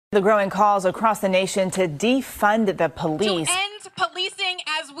The growing calls across the nation to defund the police. To end policing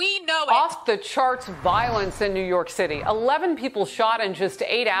as we know it. Off the charts violence in New York City. 11 people shot in just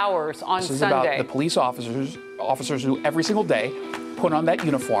 8 hours on Sunday. This is about the police officers who every single day put on that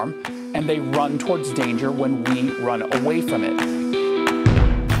uniform and they run towards danger when we run away from it.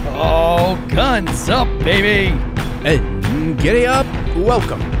 Oh, guns up, baby! And giddy up.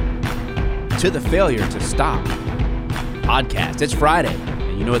 Welcome to the Failure to Stop podcast. It's Friday.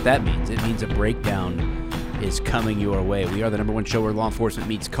 You know what that means. It means a breakdown is coming your way. We are the number one show where law enforcement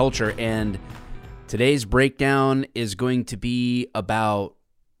meets culture, and today's breakdown is going to be about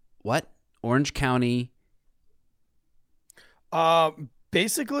what? Orange County?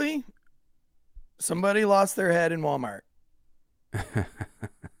 Basically, somebody lost their head in Walmart.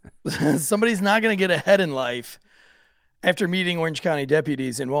 Somebody's not going to get ahead in life after meeting Orange County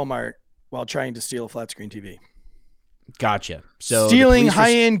deputies in Walmart while trying to steal a flat screen TV. Gotcha. So stealing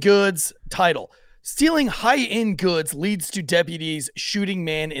high-end goods title. Stealing high-end goods leads to deputies shooting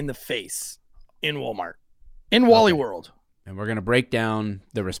man in the face in Walmart. In Wally World. And we're going to break down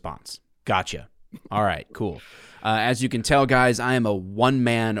the response. Gotcha. All right, cool. As you can tell, guys, I am a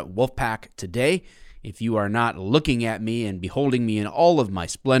one-man wolf pack today. If you are not looking at me and beholding me in all of my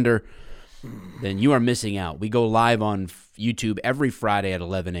splendor, then you are missing out. We go live on YouTube every Friday at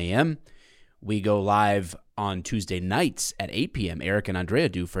 11 a.m. We go live on Tuesday nights at 8 p.m. Eric and Andrea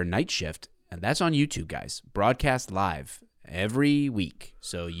do for Night Shift, and that's on YouTube, guys. Broadcast live every week,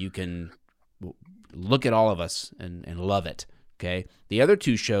 so you can look at all of us and love it, okay? The other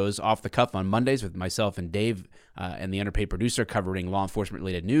two shows, Off the Cuff on Mondays with myself and Dave and the underpaid producer covering law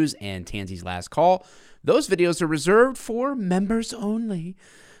enforcement-related news and Tansy's Last Call. Those videos are reserved for members only.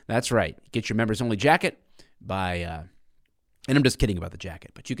 That's right. Get your members-only jacket by... And I'm just kidding about the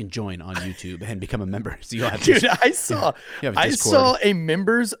jacket, but you can join on YouTube and become a member. So you'll have Dude, I saw a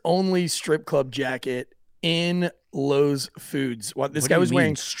members only strip club jacket in Lowe's Foods. This guy was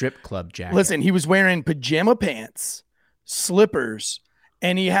wearing strip club jacket. Listen, he was wearing pajama pants, slippers,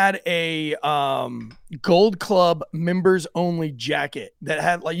 and he had a Gold Club members only jacket that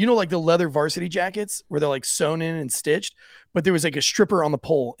had like the leather varsity jackets where they're like sewn in and stitched, but there was like a stripper on the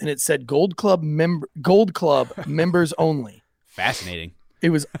pole and it said Gold Club members only. Fascinating. It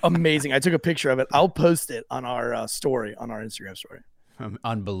was amazing. I took a picture of it. I'll post it on our story, on our Instagram story.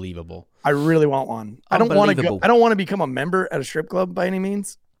 Unbelievable. I really want one. I don't want to go. I don't want to become a member at a strip club by any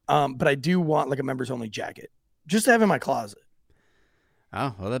means. But I do want like a members only jacket just to have in my closet.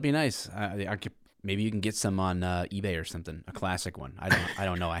 Oh, well, that'd be nice. Maybe you can get some on eBay or something. A classic one. I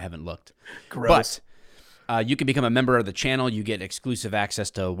don't know. I haven't looked. Gross. But you can become a member of the channel. You get exclusive access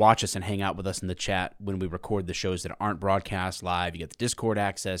to watch us and hang out with us in the chat when we record the shows that aren't broadcast live. You get the Discord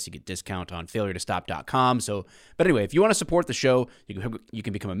access. You get discount on failuretostop.com. But anyway, if you want to support the show, you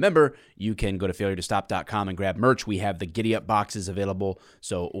can become a member. You can go to failuretostop.com and grab merch. We have the Giddy Up boxes available,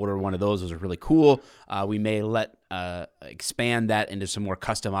 so order one of those. Those are really cool. We may expand that into some more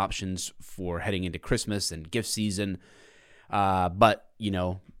custom options for heading into Christmas and gift season. But,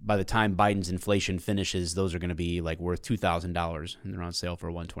 by the time Biden's inflation finishes, those are going to be worth $2,000, and they're on sale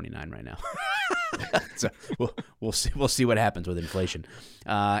for $129 right now. So we'll see what happens with inflation.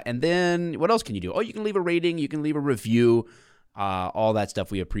 And then what else can you do? Oh, you can leave a rating, you can leave a review, all that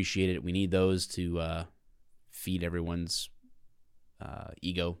stuff. We appreciate it. We need those to feed everyone's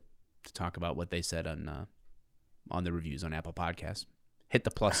ego to talk about what they said on the reviews on Apple Podcasts. Hit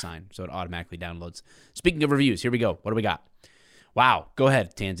the plus sign so it automatically downloads. Speaking of reviews, here we go. What do we got? Wow. Go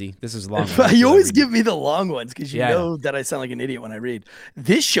ahead, Tansy. This is long. You always give me the long ones because you know that I sound like an idiot when I read.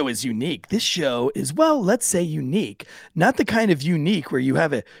 This show is unique. This show is, let's say unique. Not the kind of unique where you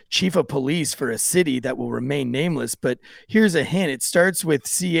have a chief of police for a city that will remain nameless, but here's a hint. It starts with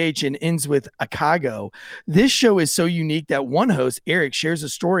CH and ends with Akago. This show is so unique that one host, Eric, shares a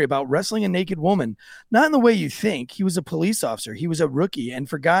story about wrestling a naked woman. Not in the way you think. He was a police officer. He was a rookie and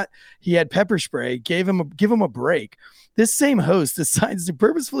forgot he had pepper spray. Give him a break. This same host decides to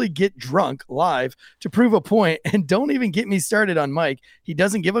purposefully get drunk live to prove a point, and don't even get me started on Mike. He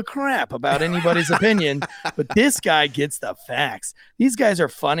doesn't give a crap about anybody's opinion, but this guy gets the facts. These guys are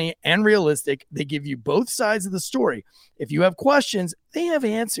funny and realistic. They give you both sides of the story. If you have questions, they have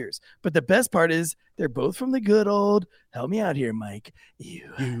answers. But the best part is they're both from the good old, help me out here, Mike,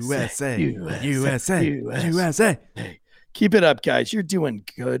 USA. Hey, keep it up, guys. You're doing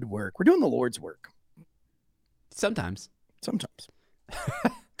good work. We're doing the Lord's work. Sometimes.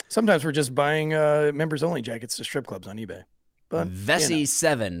 Sometimes we're just buying members only jackets to strip clubs on eBay. But Vessi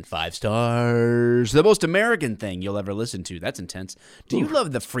 7, 5 stars. The most American thing you'll ever listen to. That's intense. Do you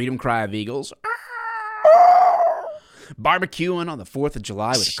love the freedom cry of eagles? Barbecuing on the 4th of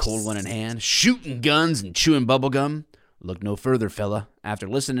July with a cold one in hand, shooting guns and chewing bubblegum. Look no further, fella. After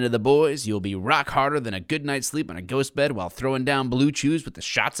listening to the boys, you'll be rock harder than a good night's sleep on a ghost bed while throwing down blue chews with the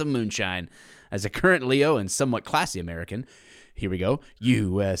shots of moonshine. As a current Leo and somewhat classy American, here we go.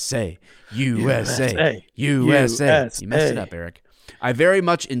 USA, USA, USA. You messed it up, Eric. I very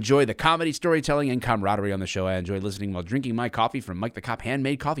much enjoy the comedy, storytelling, and camaraderie on the show. I enjoy listening while drinking my coffee from Mike the Cop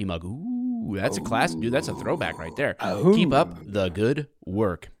handmade coffee mug. Ooh, that's a classic, dude. That's a throwback right there. Keep up the good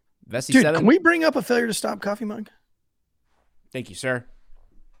work. Vessi Dude, 7. can we bring up a failure to stop coffee mug? Thank you, sir.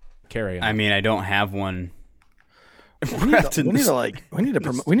 Carry on. I mean, I don't have one. We need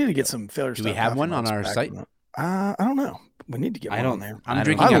to get some failure to Do stop. we have coffee one on mugs our back site? I don't know. We need to get one on there. I'm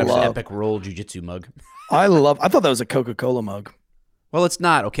drinking out of an Epic Roll Jiu-Jitsu mug. I thought that was a Coca-Cola mug. Well, it's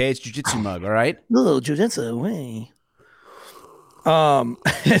not, okay? It's Jiu-Jitsu mug, all right? Little Jiu-Jitsu way. Yeah,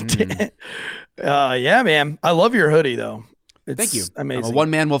 man. I love your hoodie, though. It's Thank you. Amazing. I'm a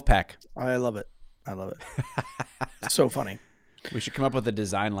one-man wolf pack. I love it. It's so funny. We should come up with a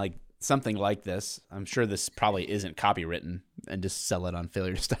design like something like this. I'm sure this probably isn't copywritten, and just sell it on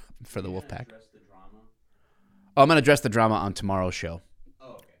Failure to Stop for the Wolfpack. Oh, I'm going to address the drama on tomorrow's show.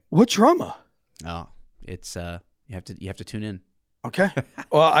 Oh, okay. What drama? Oh, it's you have to tune in. Okay.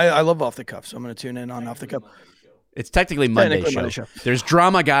 Well, I love Off the Cuff, so I'm going to tune in on Off the Cuff. It's technically Monday's show. There's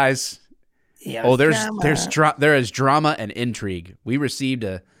drama, guys. Yeah, there is drama and intrigue. We received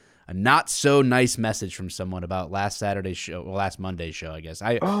a not so nice message from someone about last Monday's show, I guess.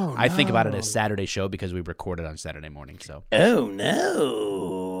 I think about it as Saturday show because we recorded on Saturday morning. So. Oh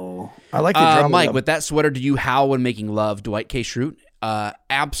no! I like the drama. Mike, though. with that sweater, do you howl when making love, Dwight K. Schrute?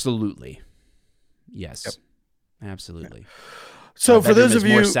 Absolutely. Yes. Yep. Absolutely. So for those of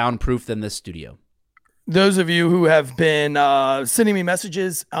you more soundproof than this studio. Those of you who have been sending me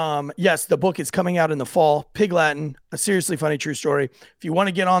messages, yes, the book is coming out in the fall. Pig Latin, a seriously funny true story. If you want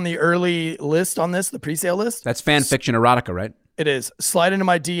to get on the early list on this, the pre-sale list. That's fan fiction erotica, right? It is. Slide into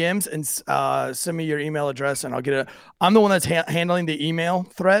my DMs and send me your email address and I'll get it. I'm the one that's handling the email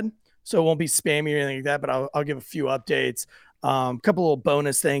thread, so it won't be spammy or anything like that, but I'll give a few updates. A couple little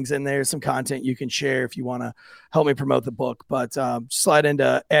bonus things in there, some content you can share if you want to help me promote the book. But slide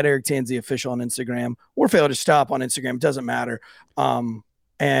into @EricTanzi official on Instagram or Failure to Stop on Instagram. It doesn't matter.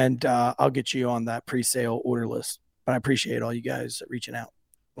 And I'll get you on that pre-sale order list. But I appreciate all you guys reaching out.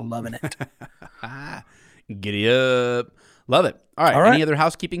 I'm loving it. Giddy up. Love it. All right. Any other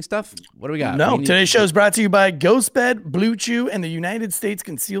housekeeping stuff? What do we got? No. Today's show is brought to you by Ghostbed, Blue Chew, and the United States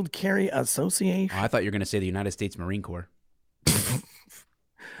Concealed Carry Association. Oh, I thought you were going to say the United States Marine Corps.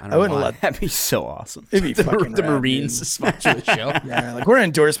 I wouldn't let that'd be so awesome. It'd be fucking the rad, Marines dude. sponsor the show. Yeah, like we're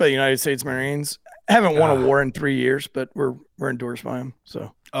endorsed by the United States Marines. I haven't won a war in 3 years, but we're endorsed by them.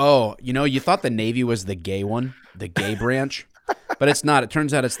 So. Oh, you thought the Navy was the gay one, the gay branch, but it's not. It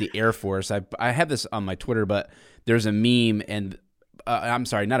turns out it's the Air Force. I have this on my Twitter, but there's a meme, and I'm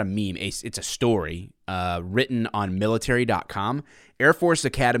sorry, not a meme. It's a story written on military.com. Air Force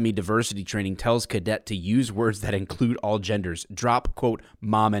Academy diversity training tells cadet to use words that include all genders. Drop, quote,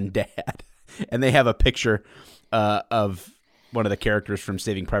 mom and dad. And they have a picture of one of the characters from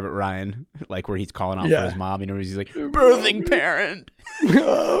Saving Private Ryan, like where he's calling out for his mom. He's like, birthing parent.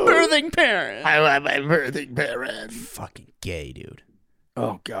 Birthing parent. I love my birthing parent. Fucking gay, dude.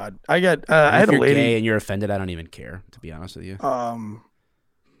 Oh, God. I got, I had a lady. If you're gay and you're offended, I don't even care, to be honest with you. I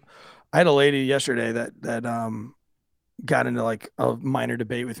had a lady yesterday that got into like a minor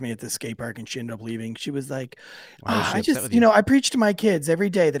debate with me at the skate park, and she ended up leaving. She was like, I just, I preach to my kids every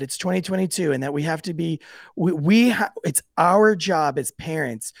day that it's 2022 and that we have to be, it's our job as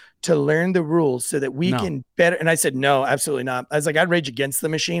parents to learn the rules so that we can better. And I said, no, absolutely not. I was like, I'd rage against the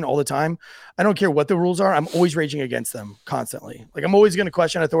machine all the time. I don't care what the rules are. I'm always raging against them constantly. Like I'm always going to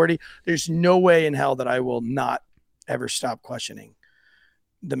question authority. There's no way in hell that I will not ever stop questioning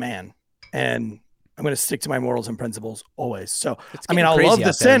the man. And I'm going to stick to my morals and principles always. So, I mean, I'll love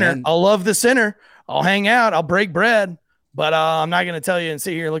the sinner. I'll love the sinner. I'll hang out. I'll break bread. But I'm not going to tell you and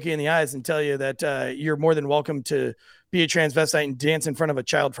sit here and look you in the eyes and tell you that you're more than welcome to be a transvestite and dance in front of a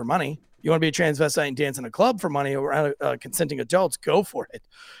child for money. You want to be a transvestite and dance in a club for money around consenting adults, go for it.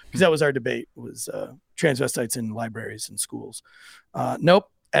 Because that was our debate, was transvestites in libraries and schools.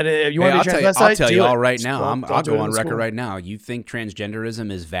 Nope. You want to be transvestite? I'll tell you all right now. I'll go on record right now. You think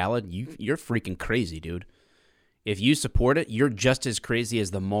transgenderism is valid? You're freaking crazy, dude. If you support it, you're just as crazy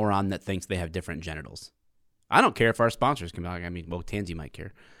as the moron that thinks they have different genitals. I don't care if our sponsors come out. I mean, well, Tansy might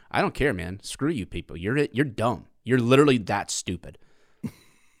care. I don't care, man. Screw you people. You're dumb. You're literally that stupid.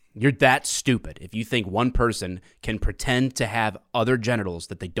 You're that stupid. If you think one person can pretend to have other genitals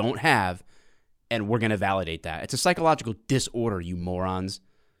that they don't have and we're going to validate that. It's a psychological disorder, you morons.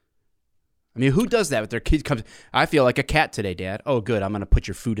 I mean, who does that with their kids? I feel like a cat today, Dad. Oh, good. I'm going to put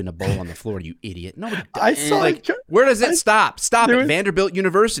your food in a bowl on the floor, you idiot. Nobody does. Where does it stop? Stop it. Vanderbilt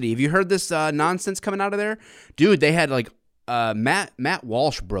University. Have you heard this nonsense coming out of there? Dude, they had Matt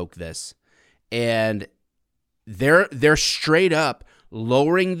Walsh broke this, and they're straight up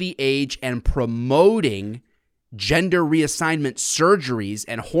lowering the age and promoting gender reassignment surgeries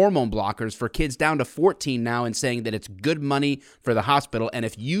and hormone blockers for kids down to 14 now, and saying that it's good money for the hospital. And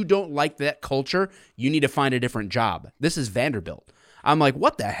if you don't like that culture, you need to find a different job. This is Vanderbilt. I'm like,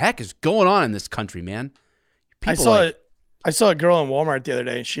 what the heck is going on in this country, man? I saw a girl in Walmart the other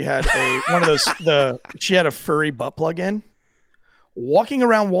day. She had she had a furry butt plug in, walking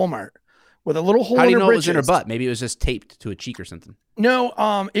around Walmart with a little hole in her britches. How do you know it was in her butt? Maybe it was just taped to a cheek or something.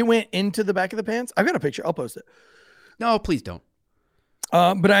 No, it went into the back of the pants. I've got a picture. I'll post it. No, please don't.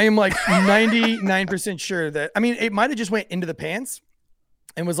 But I am like 99% sure that, I mean, it might have just went into the pants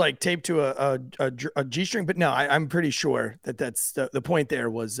and was like taped to a G-string. But no, I'm pretty sure that that's the point there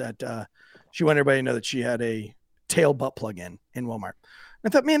was that she wanted everybody to know that she had a tail butt plug in Walmart. I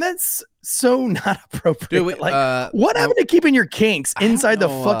thought, man, that's so not appropriate. Dude, what happened to keeping your kinks inside the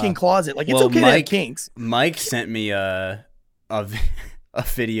fucking closet? Like, it's okay to have kinks. Mike sent me a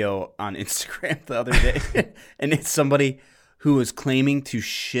video on Instagram the other day, and it's somebody who was claiming to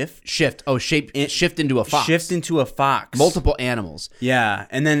shift into a fox. Shift into a fox. Multiple animals. Yeah,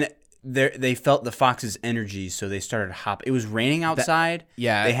 and then they felt the fox's energy, so they started hopping. It was raining outside.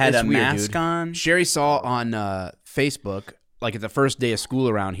 They had a mask on. Sherry saw on Facebook, like at the first day of school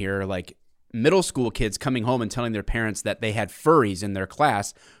around here, like middle school kids coming home and telling their parents that they had furries in their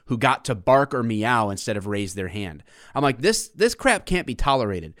class who got to bark or meow instead of raise their hand. I'm like, this crap can't be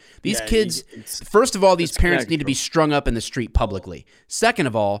tolerated. These kids, first of all, these parents need to be strung up in the street publicly. Second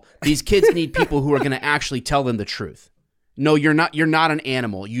of all, these kids need people who are going to actually tell them the truth. No, you're not an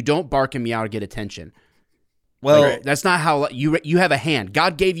animal. You don't bark and meow to get attention. Well, that's not how you have a hand.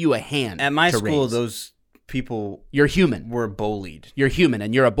 God gave you a hand. At my school, those people, you're human, were bullied. You're human,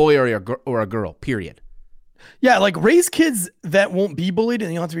 and you're a boy or a girl, period. Yeah, like raise kids that won't be bullied,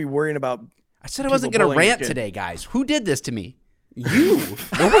 and you don't have to be worrying about. I said I wasn't going to rant today, guys. Who did this to me? You.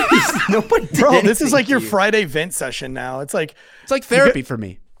 Nobody did. Bro, this is like your Friday vent session now. It's like therapy for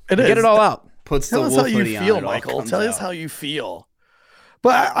me. It is. Get it all out. Tell us how you feel, Michael. Tell us how you feel.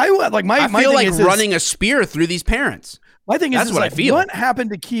 But I like my feel thing like running a spear through these parents. My thing is, that's what I feel. What happened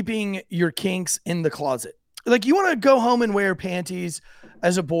to keeping your kinks in the closet? Like, you want to go home and wear panties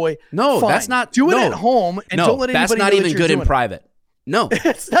as a boy? No, fine. That's not. Do it at home, and don't let anybody that's not know even that good in private. No,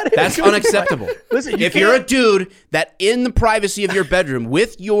 that's unacceptable. Listen, if you're a dude that in the privacy of your bedroom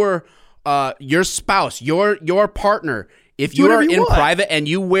with your spouse, your partner, if you are in private and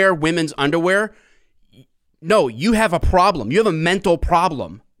you wear women's underwear, no, you have a problem. You have a mental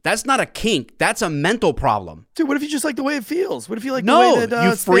problem. That's not a kink. That's a mental problem. Dude, what if you just like the way it feels? What if you like the way that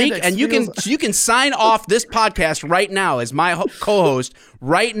you freak, and you can sign off this podcast right now as my co-host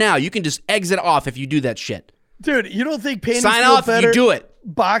right now. You can just exit off if you do that shit. Dude, you don't think panties sign feel off? better? You do it.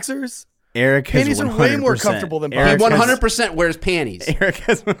 Boxers. Eric has panties 100%. Are way more comfortable than boxers. He 100% wears panties. Eric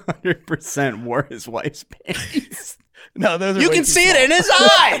has 100% wore his wife's panties. No, those are you can see it in his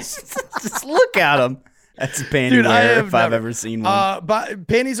eyes. Just look at him. That's a panty wear if I've ever seen one. But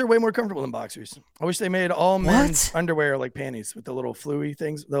panties are way more comfortable than boxers. I wish they made all men's underwear like panties with the little fluey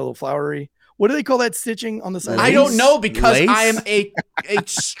things, the little flowery. What do they call that stitching on the side? I don't know, because I am a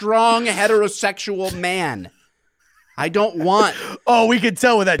strong heterosexual man. I don't want. Oh, we could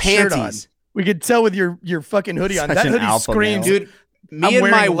tell with that panties. Shirt on. We could tell with your fucking hoodie on. That hoodie screams, dude. Me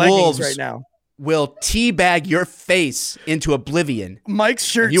and my wolves right now will teabag your face into oblivion. Mike's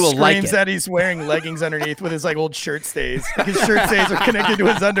shirt screams that he's wearing leggings underneath with his like old shirt stays. His shirt stays are connected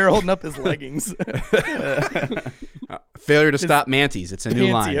to his under, holding up his leggings. Failure to stop Manties. It's a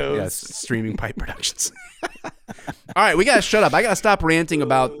new line. Yes, Streaming Pipe Productions. All right, we got to shut up. I got to stop ranting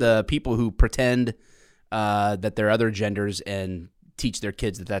about the people who pretend that they're other genders and teach their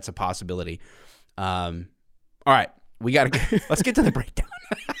kids that that's a possibility. All right, let's get to the breakdown.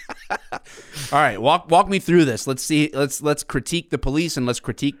 All right, walk me through this. Let's see. Let's critique the police and let's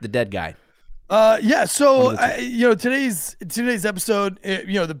critique the dead guy. Yeah. So today's episode,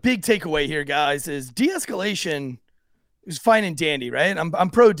 the big takeaway here, guys, is de-escalation is fine and dandy, right? I'm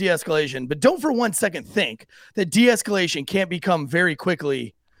pro de-escalation, but don't for 1 second think that de-escalation can't become very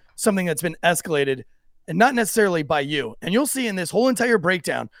quickly something that's been escalated, and not necessarily by you. And you'll see in this whole entire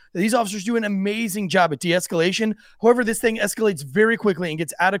breakdown that these officers do an amazing job at de-escalation. However, this thing escalates very quickly and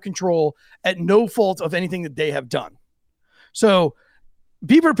gets out of control at no fault of anything that they have done. So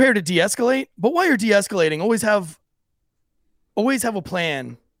be prepared to de-escalate, but while you're de-escalating, always have a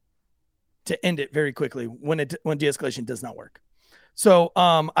plan to end it very quickly when de-escalation does not work. So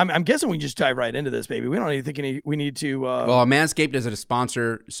I'm guessing we can just dive right into this, baby. We don't even think we need to. Well, Manscaped is a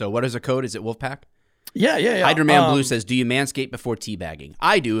sponsor. So what is the code? Is it Wolfpack? Yeah. Hydroman Blue says, do you manscape before teabagging?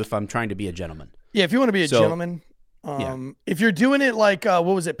 I do if I'm trying to be a gentleman. Yeah, if you want to be a gentleman. If you're doing it like, what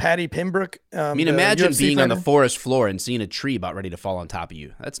was it, Patty Pembroke? Imagine being on the forest floor and seeing a tree about ready to fall on top of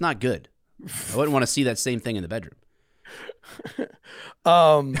you. That's not good. I wouldn't want to see that same thing in the bedroom.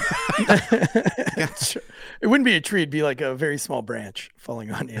 It wouldn't be a tree. It'd be like a very small branch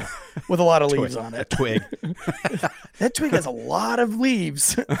falling on you with a lot of leaves on it. A twig. That twig has a lot of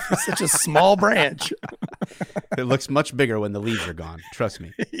leaves. Such a small branch. It looks much bigger when the leaves are gone. Trust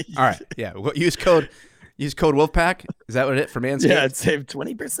me. All right. Yeah. Use code Wolfpack. Is that what it for Manscaped? Yeah, it saved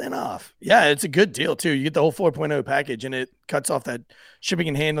 20% off. Yeah, it's a good deal too. You get the whole 4.0 package and it cuts off that shipping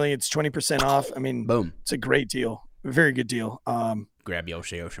and handling. It's 20% off. I mean, boom. It's a great deal. Very good deal. Grab your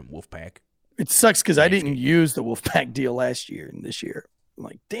Ocean Wolfpack. It sucks because I didn't use the Wolfpack deal last year and this year. I'm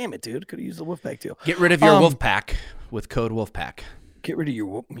like, damn it, dude. Could have used the Wolfpack deal. Get rid of your Wolfpack with code Wolfpack. Get rid of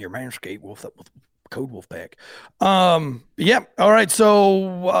your Manscaped with code Wolfpack. Yeah. All right.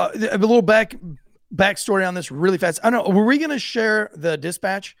 So a little backstory on this really fast. I don't know. Were we going to share the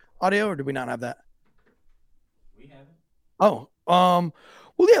dispatch audio or did we not have that? We have it. Oh, well,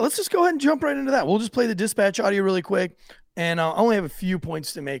 yeah, let's just go ahead and jump right into that. We'll just play the dispatch audio really quick. And I only have a few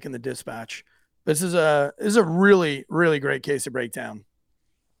points to make in the dispatch. This is a really, really great case to break down.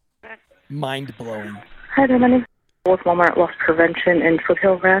 Mind blowing. Hi there, my name is with Walmart Loss Prevention in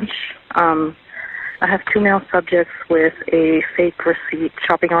Foothill Ranch. I have 2 male subjects with a fake receipt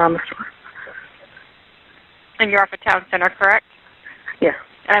shopping around the store. And you're off of Town Center, correct? Yeah.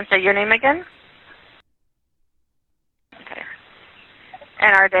 And I'm sorry, your name again? Okay.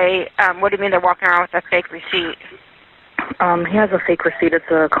 And are they, what do you mean they're walking around with a fake receipt? He has a fake receipt. It's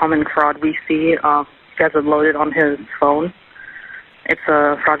a common fraud we see. He has it loaded on his phone. It's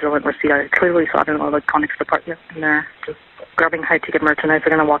a fraudulent receipt. I clearly saw it in the electronics department, and they're just grabbing high-ticket merchandise.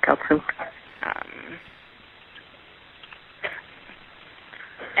 They're going to walk out soon.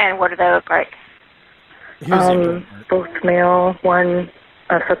 And what do they look like? Both male.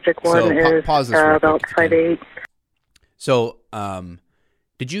 Subject one is about 5'8". So,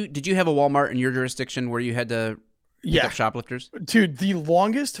 did you have a Walmart in your jurisdiction where you had to pick up shoplifters? Dude, the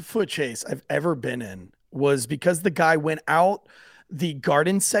longest foot chase I've ever been in was because the guy went out the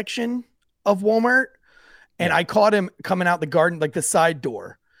garden section of Walmart and I caught him coming out the garden, like the side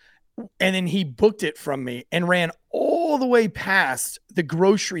door. And then he booked it from me and ran all the way past the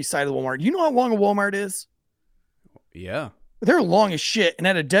grocery side of the Walmart. You know how long a Walmart is? Yeah. They're long as shit. And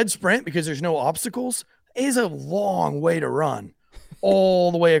at a dead sprint, because there's no obstacles, it is a long way to run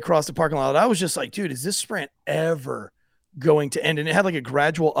all the way across the parking lot. I was just like, dude, is this sprint ever going to end? And it had like a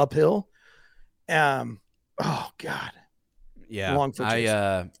gradual uphill. Oh God. Yeah. Long foot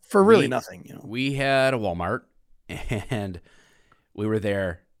chase. For really nothing, you know. We had a Walmart and we were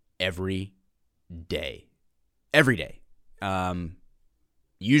there every day.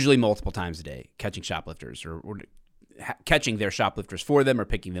 Usually multiple times a day, catching shoplifters or catching their shoplifters for them or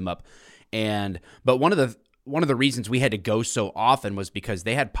picking them up. But one of the reasons we had to go so often was because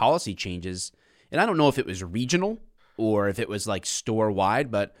they had policy changes, and I don't know if it was regional or if it was like store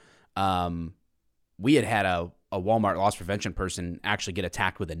wide, but we had a Walmart loss prevention person actually get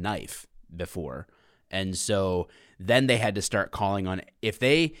attacked with a knife before. And so then they had to start calling on, if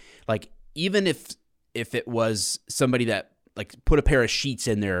they like, even if it was somebody that like put a pair of sheets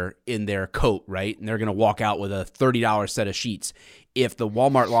in their coat, right? And they're going to walk out with a $30 set of sheets. If the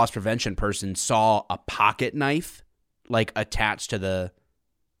Walmart loss prevention person saw a pocket knife like attached to the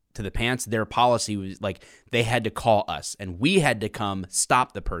pants, their policy was like they had to call us and we had to come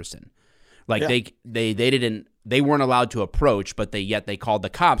stop the person. Like they weren't allowed to approach, but they called the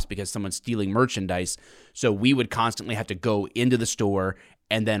cops because someone's stealing merchandise. So we would constantly have to go into the store,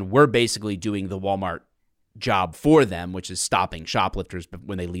 and then we're basically doing the Walmart job for them, which is stopping shoplifters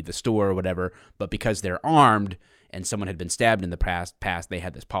when they leave the store or whatever. But because they're armed and someone had been stabbed in the past, they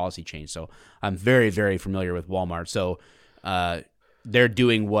had this policy change. So I'm very, very familiar with Walmart. So they're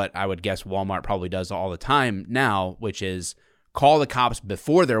doing what I would guess Walmart probably does all the time now, which is call the cops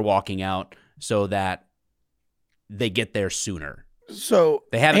before they're walking out so that they get there sooner. So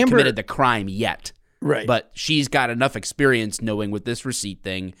they haven't committed the crime yet. Right. But she's got enough experience knowing with this receipt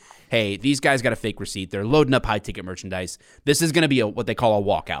thing, hey, these guys got a fake receipt. They're loading up high-ticket merchandise. This is going to be what they call a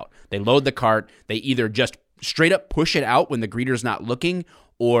walkout. They load the cart. They either just straight up push it out when the greeter's not looking,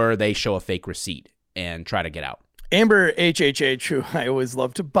 or they show a fake receipt and try to get out. Amber HHH, who I always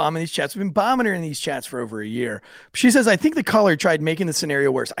love to bomb in these chats. We've been bombing her in these chats for over a year. She says, I think the caller tried making the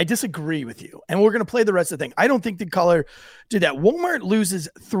scenario worse. I disagree with you. And we're going to play the rest of the thing. I don't think the caller did that. Walmart loses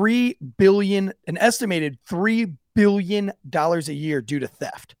an estimated $3 billion a year due to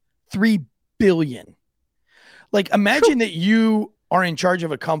theft. $3 billion. Like, imagine that you are in charge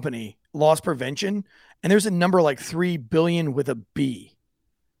of a company, loss prevention, and there's a number like 3 billion with a B,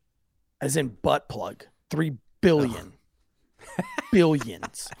 as in butt plug. 3 billion.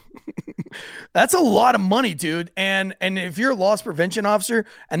 Billions. That's a lot of money, dude. And if you're a loss prevention officer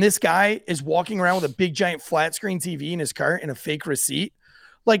and this guy is walking around with a big giant flat screen TV in his car and a fake receipt,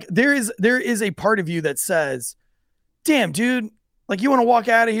 like there is a part of you that says, damn, dude, like you want to walk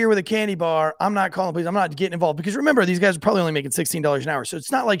out of here with a candy bar. I'm not calling police. I'm not getting involved, because remember, these guys are probably only making $16 an hour. So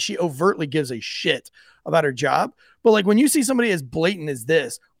it's not like she overtly gives a shit about her job. But like when you see somebody as blatant as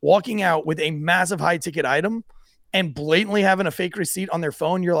this walking out with a massive high ticket item and blatantly having a fake receipt on their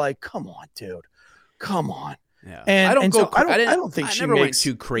phone, you're like, come on, dude, come on. Yeah. And I don't think I she never makes went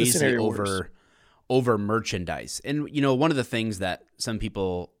too crazy worse. over merchandise. And you know, one of the things that some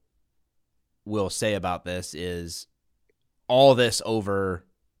people will say about this is all this over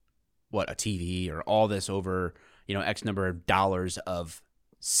a TV, or all this over, X number of dollars of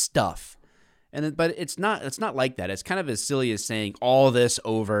stuff. But it's not like that. It's kind of as silly as saying all this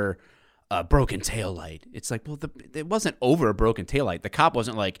over a broken taillight. It's like, well, it wasn't over a broken taillight. The cop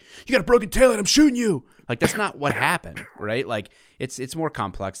wasn't like, you got a broken taillight, I'm shooting you. Like, that's not what happened, right? Like, it's more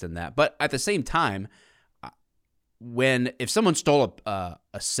complex than that. But at the same time, if someone stole a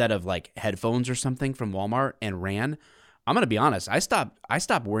set of like headphones or something from Walmart and ran, I'm gonna be honest, I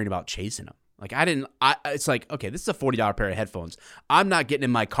stopped worrying about chasing them. Like, it's like, okay, this is a $40 pair of headphones. I'm not getting in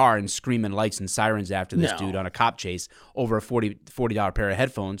my car and screaming lights and sirens after this dude on a cop chase over a $40 pair of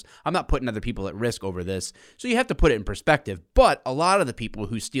headphones. I'm not putting other people at risk over this. So you have to put it in perspective. But a lot of the people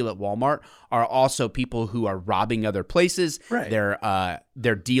who steal at Walmart are also people who are robbing other places. Right.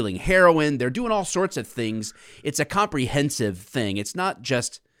 They're dealing heroin. They're doing all sorts of things. It's a comprehensive thing. It's not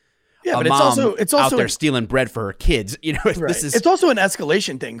just but it's also out there stealing bread for her kids. It's also an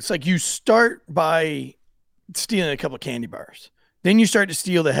escalation thing. It's like you start by stealing a couple of candy bars, then you start to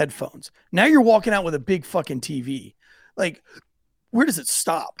steal the headphones. Now you're walking out with a big fucking TV. Like, where does it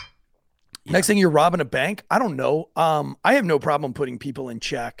stop? Yeah. Next thing, you're robbing a bank. I don't know. I have no problem putting people in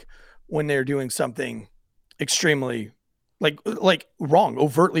check when they're doing something extremely like wrong,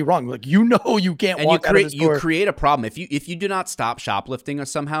 overtly wrong. Like, you can't walk out of this door. You create a problem if you do not stop shoplifting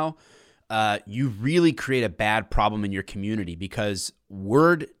somehow. You really create a bad problem in your community, because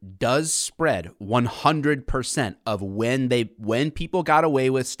word does spread 100% of when people got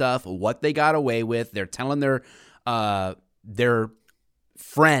away with stuff, what they got away with. They're telling their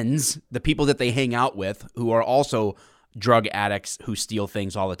friends, the people that they hang out with, who are also drug addicts who steal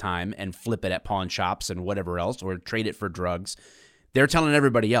things all the time and flip it at pawn shops and whatever else, or trade it for drugs. They're telling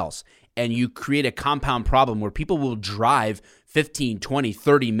everybody else. And you create a compound problem where people will drive 15, 20,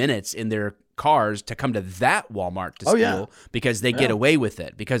 30 minutes in their cars to come to that Walmart to steal because they get away with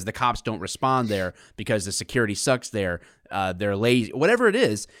it, because the cops don't respond there, because the security sucks there, they're lazy, whatever it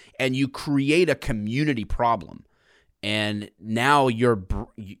is. And you create a community problem. And now you're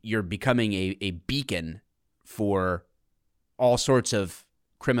becoming a beacon for all sorts of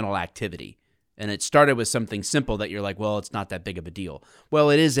criminal activity. And it started with something simple that you're like, well, it's not that big of a deal. Well,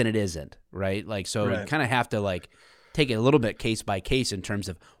 it is and it isn't, right? Like, so you kind of have to like take it a little bit case by case in terms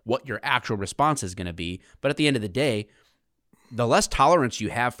of what your actual response is going to be. But at the end of the day, the less tolerance you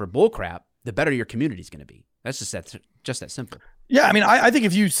have for bullcrap, the better your community is going to be. That's just that simple. Yeah, I mean, I think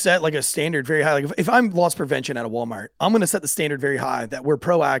if you set like a standard very high, like if I'm loss prevention at a Walmart, I'm going to set the standard very high that we're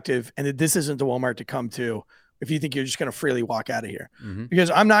proactive and that this isn't the Walmart to come to if you think you're just going to freely walk out of here. Mm-hmm.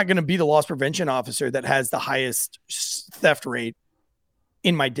 Because I'm not going to be the loss prevention officer that has the highest theft rate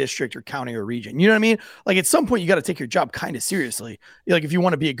in my district or county or region. You know what I mean? Like, at some point you got to take your job kind of seriously. Like, if you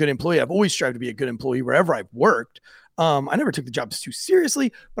want to be a good employee, I've always strived to be a good employee wherever I've worked. I never took the jobs too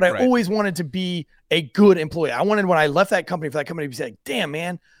seriously, but I always wanted to be a good employee. I wanted, when I left that company, for that company to be like, damn,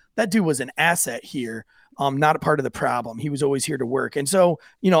 man, that dude was an asset here. Not a part of the problem. He was always here to work. And so,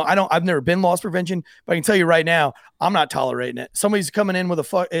 I've never been loss prevention, but I can tell you right now, I'm not tolerating it. Somebody's coming in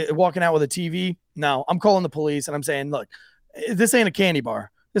with walking out with a TV. No, I'm calling the police and I'm saying, look, this ain't a candy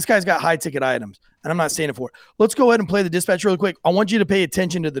bar. This guy's got high ticket items and I'm not standing for it. Let's go ahead and play the dispatch really quick. I want you to pay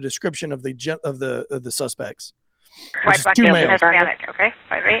attention to the description of the suspects. White, black, male, Hispanic. Okay,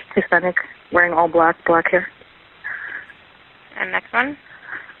 5'8". Hispanic, wearing all black hair. And next one.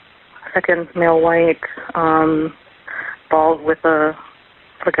 Second, male, white, bald with a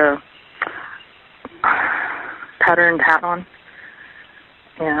patterned hat on.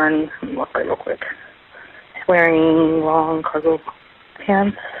 And look right real quick. He's wearing long cargo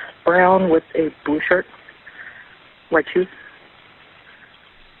pants, brown with a blue shirt, white shoes.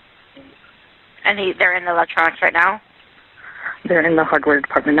 And they're in the electronics right now? They're in the hardware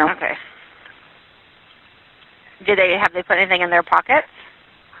department now. Okay. Have they put anything in their pockets?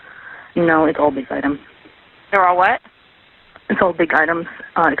 No, it's all big items. They're all what? It's all big items,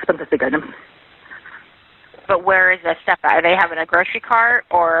 expensive big items. But where is this stuff at? Are they having a grocery cart,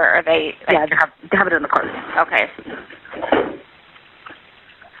 or are they... Like, yeah, they have it in the cart. Okay.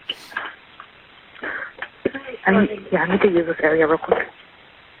 I need to use this area real quick.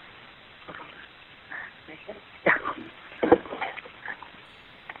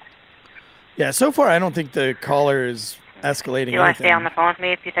 Yeah, so far I don't think the caller is escalating. Do you want to stay on the phone with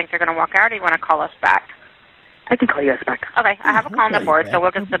me if you think they're going to walk out, or do you want to call us back? I can call you guys back. Okay, I have a call on the board, so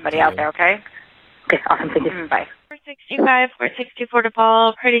we'll get somebody out there, okay? Okay, awesome. Thank you. Bye. 465, 464 to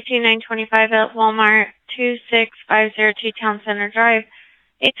follow, Pretty 2925 at Walmart, 26502 Town Center Drive,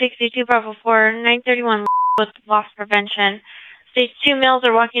 862 Bravo 4, 931 with loss prevention. Stage 2 males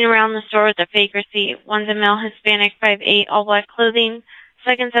are walking around the store with a fake receipt. One's a male Hispanic, 5'8", all black clothing.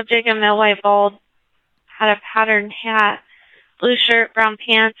 Second subject, a male white bald, had a patterned hat, blue shirt, brown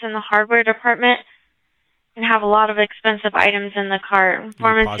pants in the hardware department, and have a lot of expensive items in the cart.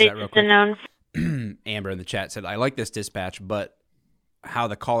 Informant states it's a known... Amber in the chat said, I like this dispatch, but how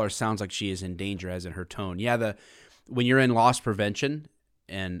the caller sounds like she is in danger, as in her tone. Yeah, when you're in loss prevention,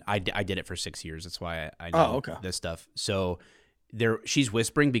 and I did it for 6 years. That's why I know this stuff. So she's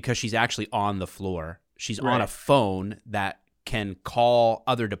whispering because she's actually on the floor. She's on a phone that can call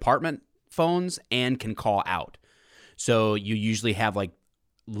other department phones and can call out. So you usually have like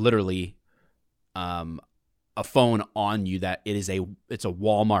literally a phone on you that it's a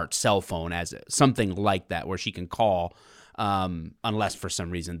Walmart cell phone, as something like that, where she can call unless for some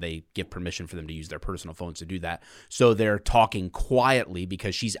reason they give permission for them to use their personal phones to do that. So they're talking quietly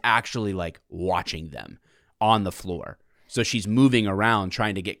because she's actually like watching them on the floor. So she's moving around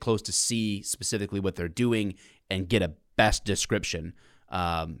trying to get close to see specifically what they're doing and get a best description.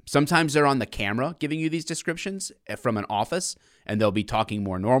 Sometimes they're on the camera giving you these descriptions from an office, and they'll be talking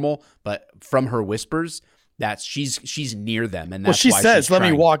more normal. But from her whispers, that's she's near them, and that's she why says, she's "Let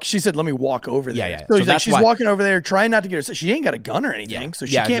trying. me walk." She said, "Let me walk over there." Yeah. So she's walking over there, trying not to get her. She ain't got a gun or anything, so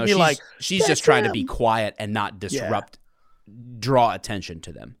she can't be like. She's just trying to be quiet and not disrupt, draw attention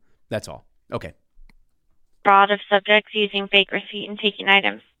to them. That's all. Okay. Fraud of subjects using fake receipt and taking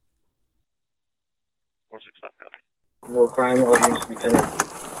items. No crime audience lieutenant.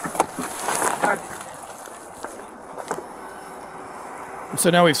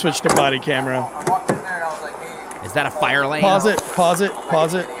 So now we've switched to body camera. Is that a fire lane? Pause it.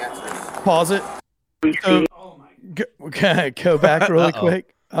 So, go back really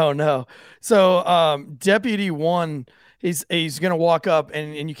quick. Oh no. So Deputy 1, he's gonna walk up,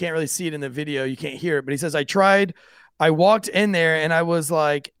 and you can't really see it in the video, you can't hear it, but he says, I walked in there and I was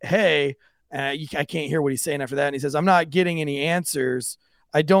like, hey, I can't hear what he's saying after that. And he says, I'm not getting any answers.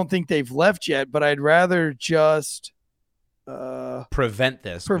 I don't think they've left yet, but I'd rather just prevent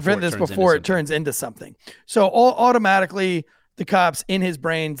this before it turns into something. So automatically the cops in his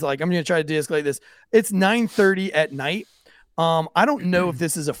brain's like, I'm going to try to de-escalate this. It's 9:30 at night. I don't know if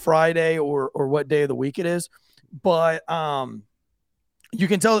this is a Friday or what day of the week it is, but you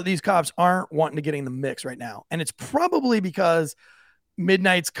can tell that these cops aren't wanting to get in the mix right now. And it's probably because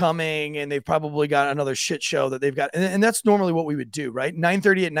midnight's coming and they've probably got another shit show that they've got. And that's normally what we would do, right?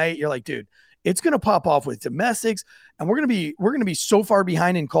 9:30 at night, you're like, dude, it's going to pop off with domestics, and we're going to be so far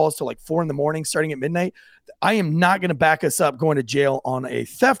behind in calls till like 4 a.m. starting at midnight. I am not going to back us up going to jail on a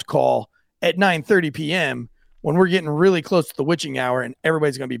theft call at 9:30 p.m. when we're getting really close to the witching hour and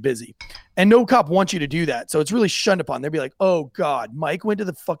everybody's going to be busy. And no cop wants you to do that. So it's really shunned upon. They'll be like, oh God, Mike went to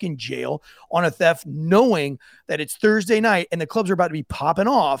the fucking jail on a theft knowing that it's Thursday night and the clubs are about to be popping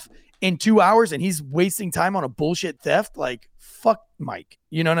off in 2 hours and he's wasting time on a bullshit theft. Like, fuck Mike.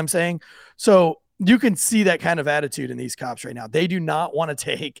 You know what I'm saying? So you can see that kind of attitude in these cops right now. They do not want to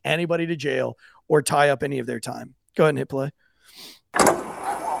take anybody to jail or tie up any of their time. Go ahead and hit play.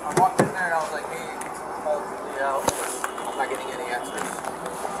 I walked in there and I was like, hey, out. I'm not getting any answers.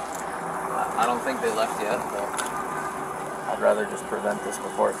 I don't think they left yet, but I'd rather just prevent this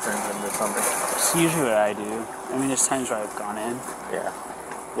before it turns into something. It's usually what I do. I mean, there's times where I've gone in.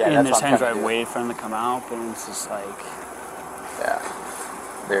 Yeah, and there's times where I've waited for them to come out, but it's just like... Yeah.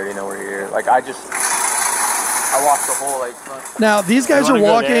 They already know we're here. Like, I walked the whole, like... front. Now, these guys are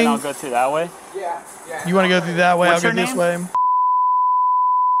walking... I'll go through that way? Yeah. You want to go through that way? What's I'll go this way.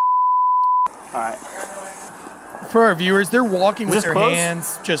 All right. for our viewers, they're walking with their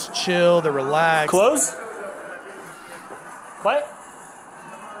hands, just chill, they're relaxed. Close? What?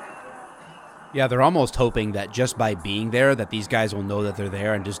 Yeah, they're almost hoping that just by being there, that these guys will know that they're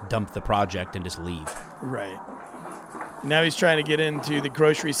there and just dump the project and just leave. Right. Now he's trying to get into the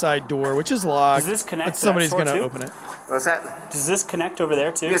grocery side door, which is locked. Does this connect? Somebody's going to open it. What's that? Does this connect over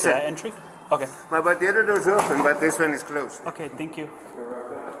there too? Yes, to sir. that entry? Okay. But the other door's open, but this one is closed. Okay, thank you.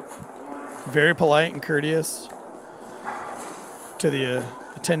 Very polite and courteous to the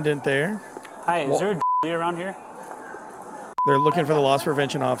attendant there. Hi, is there a around here? They're looking for the loss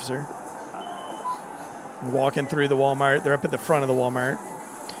prevention officer. Walking through the Walmart. They're up at the front of the Walmart.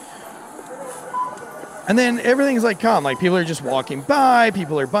 And then everything's like calm. Like people are just walking by.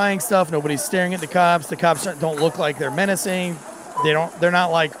 People are buying stuff. Nobody's staring at the cops. The cops don't look like they're menacing. They're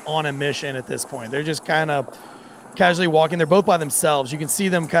not like on a mission at this point. They're just kind of casually walking. They're both by themselves. You can see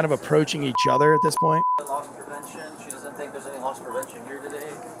them kind of approaching each other at this point. Loss prevention. She doesn't think there's any loss prevention here today.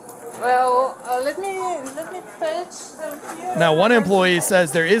 Well, let me fetch some here. Now, one employee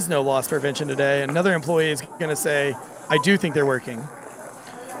says there is no loss prevention today. Another employee is going to say, I do think they're working.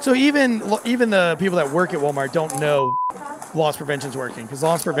 So even the people that work at Walmart don't know loss prevention's working because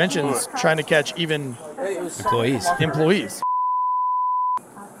loss prevention's trying to catch even employees.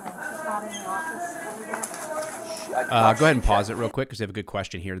 Go ahead and pause it real quick because I have a good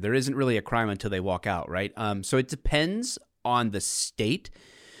question here. There isn't really a crime until they walk out, right? So it depends on the state,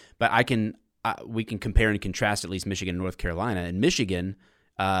 but we can compare and contrast at least Michigan and North Carolina. In Michigan,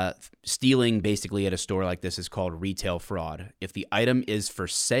 stealing basically at a store like this is called retail fraud. If the item is for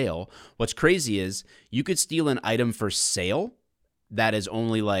sale, what's crazy is you could steal an item for sale that is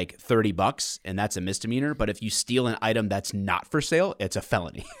only like $30 and that's a misdemeanor. But if you steal an item that's not for sale, it's a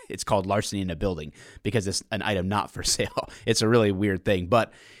felony. It's called larceny in a building because it's an item not for sale. It's a really weird thing.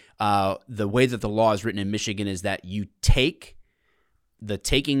 But the way that the law is written in Michigan is that you take the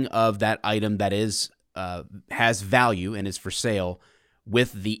taking of that item that is has value and is for sale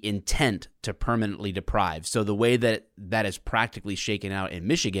with the intent to permanently deprive. So the way that is practically shaken out in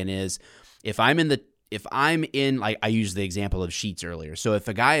Michigan is if I'm in like I used the example of sheets earlier. So if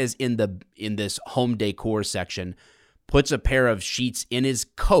a guy is in this home decor section, puts a pair of sheets in his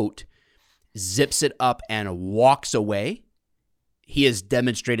coat, zips it up and walks away, he has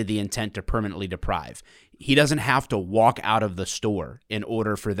demonstrated the intent to permanently deprive. He doesn't have to walk out of the store in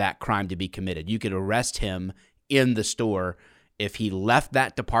order for that crime to be committed. You could arrest him in the store if he left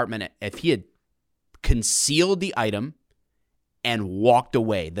that department, if he had concealed the item and walked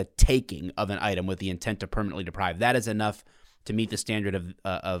away, the taking of an item with the intent to permanently deprive. That is enough to meet the standard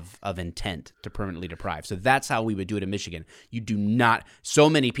of intent to permanently deprive. So that's how we would do it in Michigan. You do not. So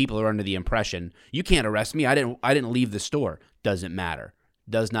many people are under the impression you can't arrest me. I didn't leave the store. Doesn't matter.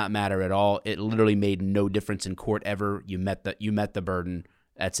 Does not matter at all. It literally made no difference in court ever. You met the burden.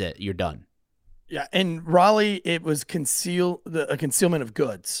 That's it. You're done. Yeah, in Raleigh, it was a concealment of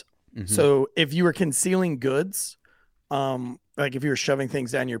goods. Mm-hmm. So if you were concealing goods, like if you were shoving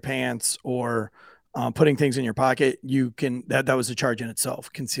things down your pants or putting things in your pocket, you can that was a charge in itself,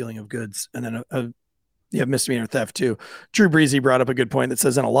 concealing of goods, and then you have misdemeanor theft too. Drew Breezy brought up a good point that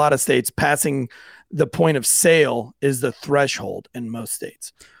says in a lot of states, passing the point of sale is the threshold in most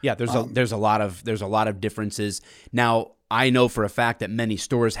states. Yeah, there's a lot of differences. Now, I know for a fact that many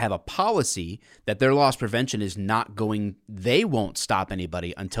stores have a policy that their loss prevention is they won't stop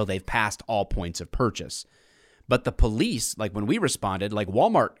anybody until they've passed all points of purchase. But the police, like when we responded, like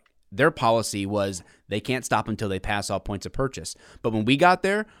Walmart, their policy was they can't stop until they pass all points of purchase. But when we got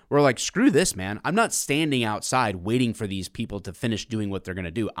there, we're like, screw this, man. I'm not standing outside waiting for these people to finish doing what they're going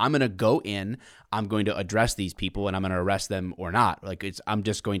to do. I'm going to go in, I'm going to address these people, and I'm going to arrest them or not. I'm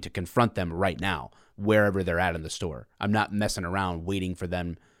just going to confront them right now, wherever they're at in the store. I'm not messing around waiting for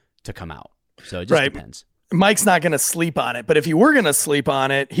them to come out. So it just depends. Mike's not going to sleep on it, but if he were going to sleep on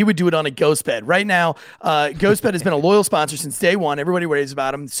it, he would do it on a Ghost Bed. Right now, Ghost Bed has been a loyal sponsor since day one. Everybody raves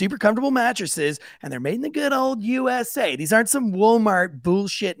about them. Super comfortable mattresses, and they're made in the good old USA. These aren't some Walmart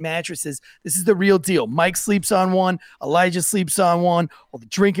bullshit mattresses. This is the real deal. Mike sleeps on one. Elijah sleeps on one. All the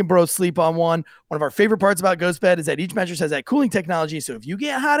drinking bros sleep on one. One of our favorite parts about Ghost Bed is that each mattress has that cooling technology, so if you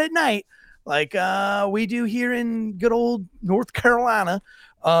get hot at night, like we do here in good old North Carolina,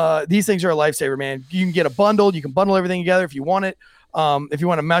 these things are a lifesaver, man. You can get a bundle. You can bundle everything together if you want it. If you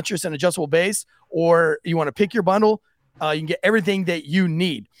want a mattress and adjustable base, or you want to pick your bundle, you can get everything that you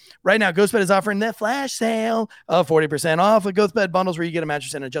need. Right now, GhostBed is offering that flash sale of 40% off of GhostBed bundles where you get a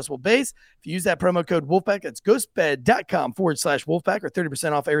mattress and adjustable base. If you use that promo code Wolfpack, that's ghostbed.com/Wolfpack, or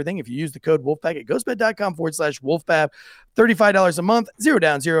 30% off everything if you use the code Wolfpack at ghostbed.com/Wolfpack. $35 a month, 0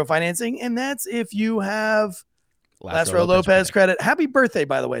 down, 0 financing. And that's if you have Lázaro Lopez credit. Happy birthday,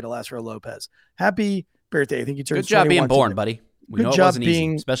 by the way, to Lázaro Lopez. Happy birthday. I think you turned 21. Good job being born, buddy. We know it wasn't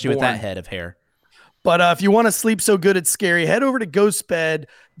easy, especially born. With that head of hair. But if you want to sleep so good it's scary, head over to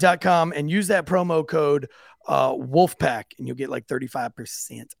ghostbed.com and use that promo code Wolfpack, and you'll get like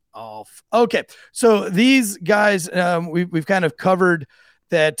 35% off. Okay, so these guys, we've kind of covered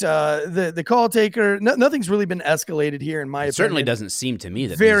that the call taker, nothing's really been escalated here in my opinion. It certainly doesn't seem to me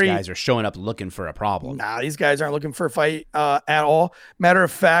that these guys are showing up looking for a problem. Nah, these guys aren't looking for a fight at all. Matter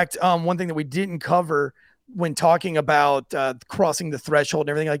of fact, one thing that we didn't cover when talking about crossing the threshold and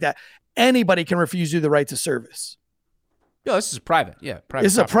everything like that, anybody can refuse you the right to service. No, this is private. Yeah, private.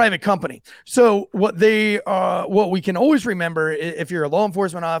 This is a private company. So what we can always remember, if you're a law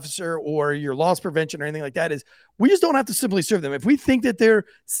enforcement officer or you're loss prevention or anything like that, is we just don't have to simply serve them. If we think that they're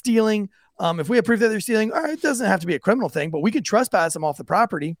stealing, if we have proof that they're stealing, all right, it doesn't have to be a criminal thing, but we could trespass them off the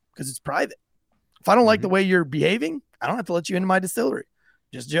property because it's private. If I don't like the way you're behaving, I don't have to let you into my distillery.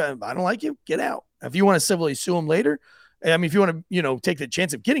 Just I don't like you, get out. If you want to civilly sue them later, I mean, if you want to, take the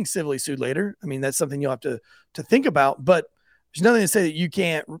chance of getting civilly sued later, I mean, that's something you'll have to think about, but there's nothing to say that you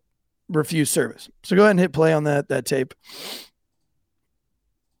can't refuse service. So go ahead and hit play on that tape.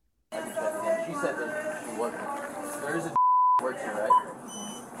 She said that she wasn't. There is a work here, right?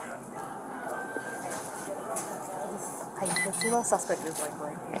 The female suspect is like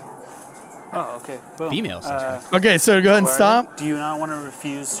right here. Oh, okay. Boom. Female suspect. Okay, so go ahead and stop. Do you not want to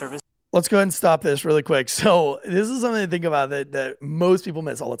refuse service? Let's go ahead and stop this really quick. So this is something to think about that most people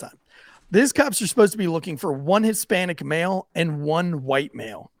miss all the time. These cops are supposed to be looking for one Hispanic male and one white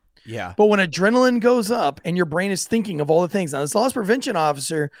male. Yeah. But when adrenaline goes up and your brain is thinking of all the things. Now, this loss prevention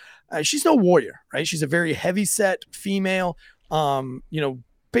officer, she's no warrior, right? She's a very heavy set female,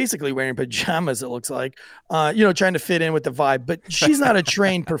 basically wearing pajamas, it looks like, trying to fit in with the vibe. But she's not a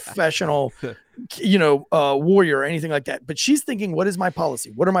trained professional, warrior or anything like that. But she's thinking, what is my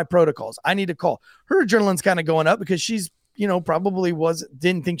policy? What are my protocols? I need to call. Her adrenaline's kind of going up because she's, probably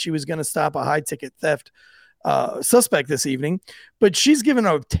didn't think she was going to stop a high ticket theft suspect this evening. But she's given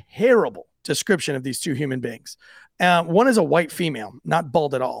a terrible description of these two human beings. One is a white female, not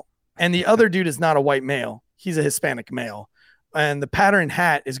bald at all. And the other dude is not a white male. He's a Hispanic male. And the pattern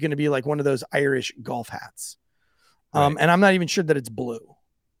hat is going to be like one of those Irish golf hats. Right. And I'm not even sure that it's blue.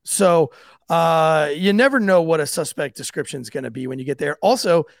 So you never know what a suspect description is going to be when you get there.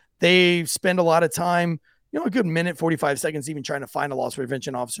 Also, they spend a lot of time, a good minute, 45 seconds, even trying to find a loss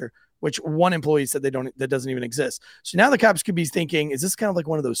prevention officer, which one employee said that doesn't even exist. So now the cops could be thinking, is this kind of like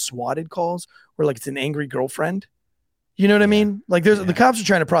one of those swatted calls where like it's an angry girlfriend? You know what I mean? Like the cops are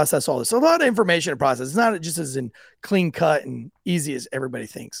trying to process all this. So a lot of information to process. It's not just as in clean cut and easy as everybody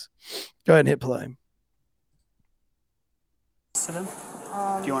thinks. Go ahead and hit play. To them?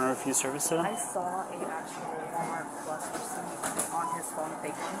 Do you want to refuse service to them? I saw a actual Walmart Plus receipt on his phone,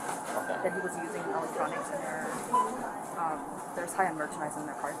 fake one, that he was using electronics in there's high-end merchandise in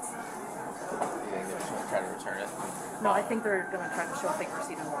their carts. You think they're going to try to return it? No, I think they're going to try to show a fake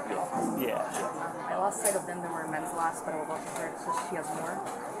receipt and walk off. Yeah. I lost sight of them. They were men's last, but I will look at her so she has more.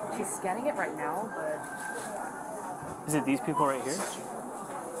 She's scanning it right now, but... Is it these people right here?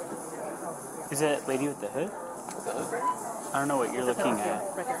 Is it lady with the hood? I don't know what you're looking at.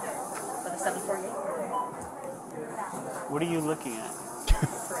 Right there. But the 748. What are you looking at?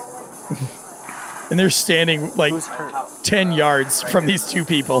 And they're standing like 10 yards from these two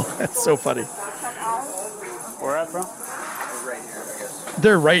people. That's so funny. Where at, bro? Right here, I guess.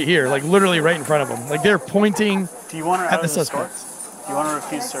 They're right here, like literally right in front of them. Like they're pointing at the suspect. Do you want to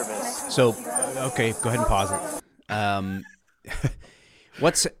refuse service? So, okay, go ahead and pause it.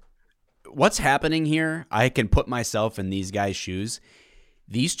 What's happening here? I can put myself in these guys' shoes.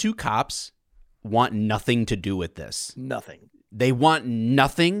 These two cops want nothing to do with this. Nothing. They want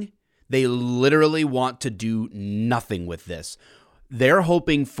nothing. They literally want to do nothing with this. They're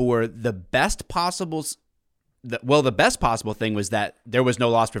hoping for the best possible. The best possible thing was that there was no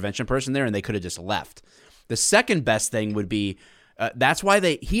loss prevention person there and they could have just left. The second best thing would be that's why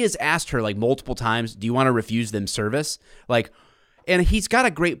he has asked her like multiple times, do you want to refuse them service? And he's got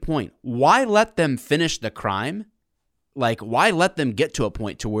a great point. Why let them finish the crime? Why let them get to a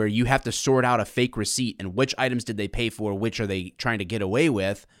point to where you have to sort out a fake receipt and which items did they pay for, which are they trying to get away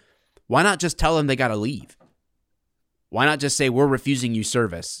with? Why not just tell them they got to leave? Why not just say, we're refusing you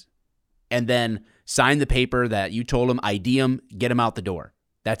service, and then sign the paper that you told them, ID them, get them out the door.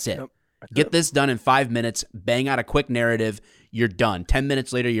 That's it. Yep. Get this done in 5 minutes, bang out a quick narrative, you're done. 10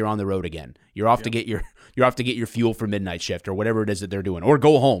 minutes later, you're on the road again. You're off to get your fuel for midnight shift or whatever it is that they're doing, or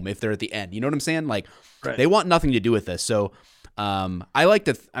go home if they're at the end. You know what I'm saying? They want nothing to do with this. So I like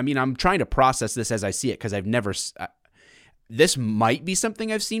to. I'm trying to process this as I see it because I've never. This might be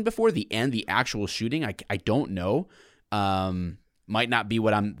something I've seen before. The actual shooting, I don't know. Might not be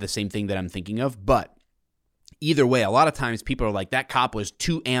the same thing that I'm thinking of, but either way, a lot of times people are like, that cop was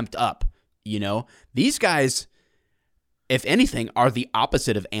too amped up. These guys, if anything, are the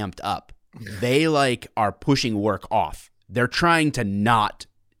opposite of amped up. They are pushing work off. They're trying to not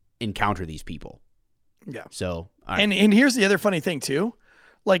encounter these people. Yeah. So, and here's the other funny thing too.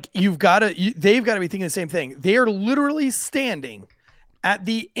 They've got to be thinking the same thing. They are literally standing at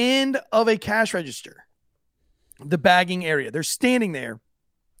the end of a cash register, the bagging area. They're standing there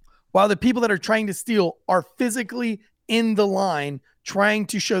while the people that are trying to steal are physically in the line trying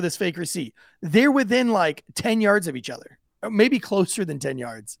to show this fake receipt. They're within 10 yards of each other, maybe closer than 10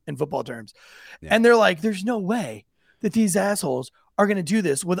 yards in football terms. Yeah. And they're like, there's no way that these assholes are going to do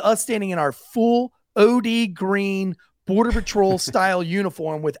this with us standing in our full OD green Border Patrol style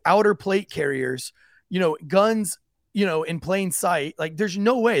uniform with outer plate carriers, guns, in plain sight. There's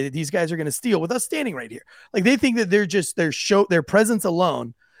no way that these guys are going to steal with us standing right here. They think that their presence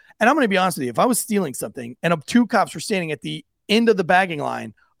alone. And I'm going to be honest with you. If I was stealing something and two cops were standing at the end of the bagging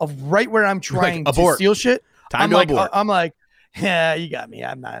line of right where I'm trying to steal shit, I'm like, yeah, you got me.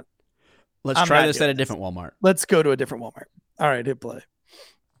 I'm not. Let's try this at a different Walmart. Let's go to a different Walmart. All right, hit play.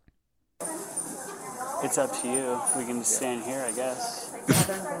 It's up to you. We can just stand here, I guess.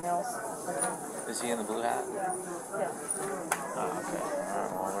 Is he in the blue hat? Yeah. Oh, okay. All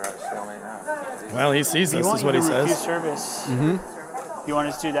right, well, we're at stalemate now. Well, he sees this, is what he says. Service. Mm-hmm. You want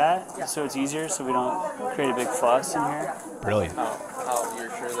us to do that so it's easier so we don't create a big fuss in here? Brilliant. Oh, you're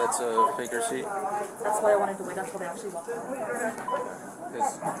sure that's a fake receipt? That's why I wanted to wait until they actually walked in.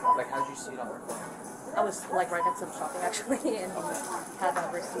 Because, how'd you see it on their phone? I was right next to the shopping actually, and had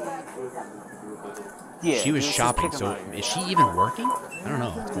that receipt. Yeah, she was shopping, so is she even working? I don't know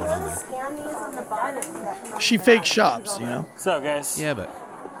what's going on there. She fake shops, What's up, guys? Yeah, but...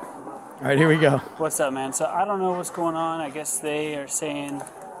 All right, here we go. What's up, man? So I don't know what's going on. I guess they are saying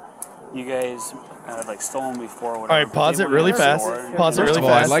you guys have stolen before. All right, pause it really fast. Pause it really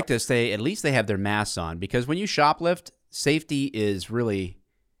fast. I'd like to say at least they have their masks on, because when you shoplift, safety is really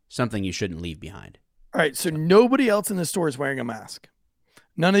something you shouldn't leave behind. All right, so nobody else in the store is wearing a mask.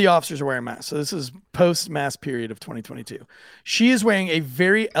 None of the officers are wearing masks. So this is post-mask period of 2022. She is wearing a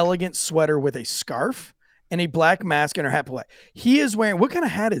very elegant sweater with a scarf and a black mask and her hat pulled back. He is wearing, what kind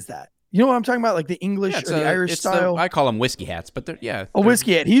of hat is that? You know what I'm talking about? Like the English or the Irish style? I call them whiskey hats, but they're a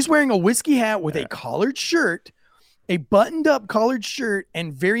whiskey hat. He's wearing a whiskey hat with a collared shirt, a buttoned up collared shirt,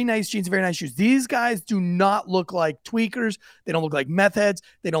 and very nice jeans, very nice shoes. These guys do not look like tweakers. They don't look like meth heads.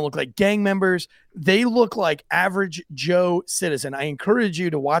 They don't look like gang members. They look like average Joe citizen. I encourage you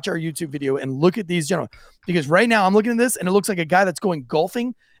to watch our YouTube video and look at these gentlemen, because right now I'm looking at this and it looks like a guy that's going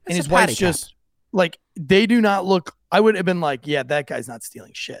golfing and his wife's just they do not look. I would have been like, yeah, that guy's not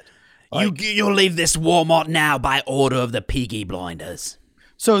stealing shit. You'll leave this Walmart now by order of the Peaky Blinders.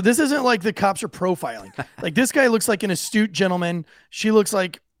 So this isn't like the cops are profiling. This guy looks like an astute gentleman. She looks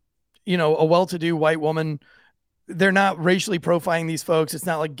like, a well-to-do white woman. They're not racially profiling these folks. It's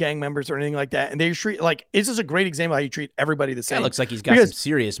not like gang members or anything like that. And they treat it's just a great example of how you treat everybody the same. It looks like he's got some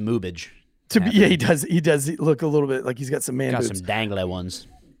serious moobage. He does. He does look a little bit like he's got some man boobs. Got some dangler ones.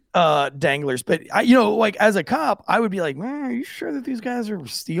 Danglers. But as a cop, I would be like, man, are you sure that these guys are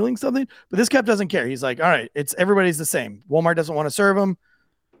stealing something? But this cop doesn't care. He's like, all right, everybody's the same. Walmart doesn't want to serve them.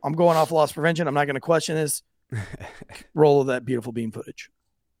 I'm going off loss prevention. I'm not going to question this. Roll of that beautiful bean footage.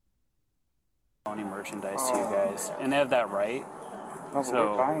 Only merchandise to you guys, and they have that right.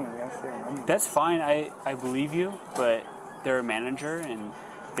 So that's fine. I believe you, but they're a manager and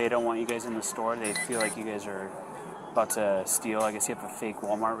they don't want you guys in the store. They feel like you guys are about to steal. I guess you have a fake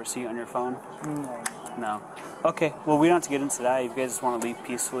Walmart receipt on your phone. No. Okay. Well, we don't have to get into that. If you guys just want to leave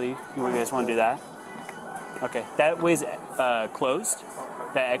peacefully, you guys want to do that? Okay. That way's closed.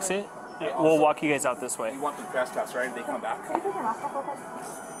 That exit. We'll walk you guys out this way. You want them trespass, right? They come back.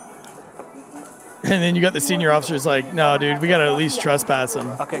 And then you got the senior officers like, no, dude, we got to at least trespass them.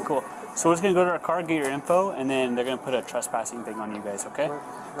 Okay, cool. So we're just going to go to our car, get your info, and then they're going to put a trespassing thing on you guys, okay?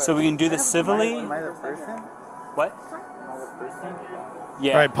 So we can do this civilly. Am I the person? What? Am I the person?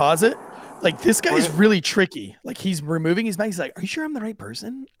 Yeah. All right, pause it. This guy's really tricky. He's removing his mask. He's like, are you sure I'm the right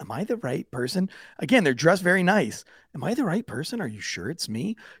person? Am I the right person? Again, they're dressed very nice. Am I the right person? Are you sure it's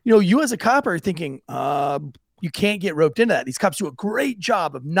me? You as a cop are thinking, you can't get roped into that. These cops do a great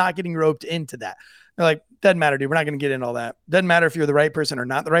job of not getting roped into that. They're like, doesn't matter, dude. We're not going to get into all that. Doesn't matter if you're the right person or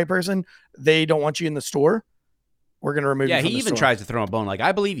not the right person. They don't want you in the store. We're going to remove you from the store. Yeah, he even tries to throw a bone.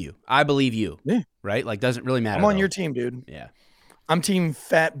 I believe you. I believe you. Yeah. Right? Doesn't really matter. I'm on your team, dude. Yeah. I'm team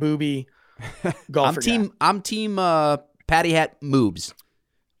fat booby golfer. I'm team patty hat moobs.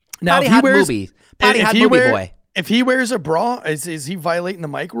 Now, patty if he hat wears, moobie. Patty hat moobie boy. If he wears a bra, is he violating the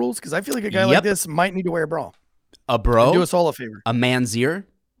mic rules? Because I feel like a guy like this might need to wear a bra. A bro? Do us all a favor. A man's ear?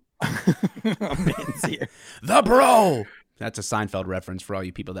 A man's ear. The bro! That's a Seinfeld reference for all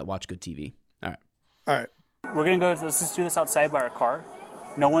you people that watch good TV. All right. We're going to go, let's just do this outside by our car.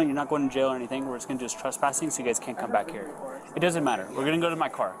 No one, you're not going to jail or anything. We're just going to do this trespassing so you guys can't come back here. It doesn't matter. We're going to go to my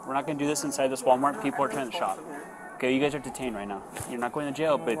car. We're not going to do this inside this Walmart. People are trying to shop. Okay, you guys are detained right now. You're not going to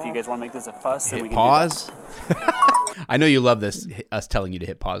jail, but if you guys want to make this a fuss, then we can pause. I know you love this, us telling you to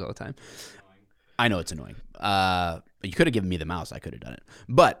hit pause all the time. I know it's annoying. You could have given me the mouse. I could have done it.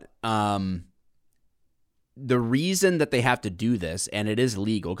 But the reason that they have to do this, and it is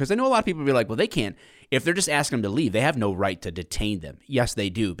legal, because I know a lot of people will be like, well, they can't. If they're just asking them to leave, they have no right to detain them. Yes, they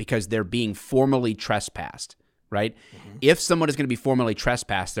do, because they're being formally trespassed, right? Mm-hmm. If someone is going to be formally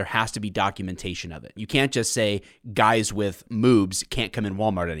trespassed, there has to be documentation of it. You can't just say guys with moobs can't come in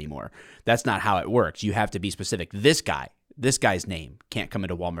Walmart anymore. That's not how it works. You have to be specific. This guy's name can't come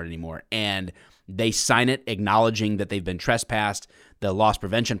into Walmart anymore. And they sign it acknowledging that they've been trespassed. The loss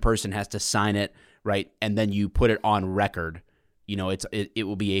prevention person has to sign it, right? And then you put it on record. You know, it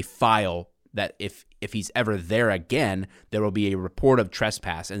will be a file that if he's ever there again, there will be a report of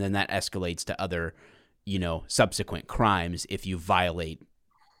trespass, and then that escalates to other, you know, subsequent crimes if you violate,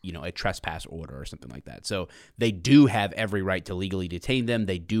 you know, a trespass order or something like that. So they do have every right to legally detain them.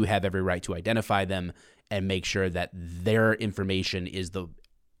 They do have every right to identify them and make sure that their information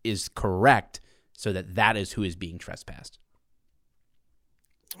is correct, so that is who is being trespassed.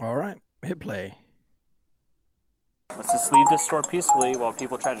 All right, hit play. Let's just leave this store peacefully while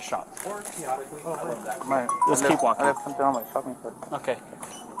people try to shop. Let's keep walking. I left something on my shopping cart. Okay,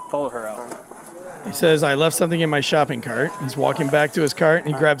 follow her out. He says, I left something in my shopping cart. He's walking back to his cart,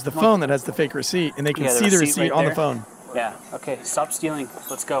 and he grabs the phone that has the fake receipt, and they can see the receipt right on the phone. Yeah, okay, stop stealing.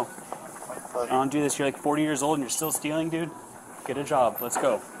 Let's go. I don't do this. You're like 40 years old and you're still stealing, dude. Get a job. Let's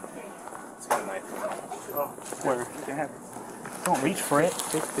go. Where? Don't reach for it.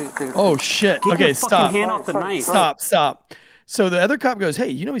 Oh, shit. Get Okay, your stop. fucking hand off the knife. Stop. So the other cop goes, hey,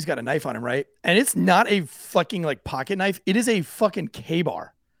 you know he's got a knife on him, right? And it's not a fucking like pocket knife. It is a fucking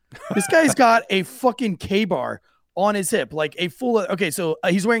K-bar. This guy's got a fucking K-bar on his hip, like a full. Okay, so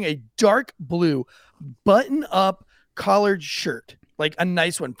he's wearing a dark blue button-up collared shirt, like a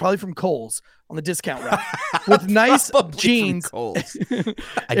nice one, probably from Kohl's on the discount rack, with nice jeans.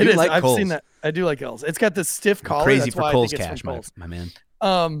 I do like I've Kohl's. seen that. I do like Kohl's. It's got the stiff collar. Crazy That's for why Kohl's I think cash, it's from Kohl's. my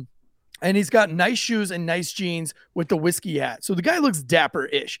man. And he's got nice shoes and nice jeans with the whiskey hat. So the guy looks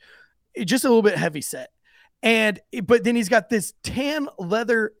dapper-ish, just a little bit heavy set. But then he's got this tan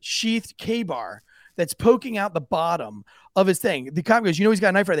leather sheathed K-bar that's poking out the bottom of his thing. The cop goes, you know, he's got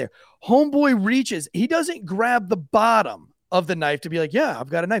a knife right there. Homeboy reaches. He doesn't grab the bottom of the knife to be like, yeah, I've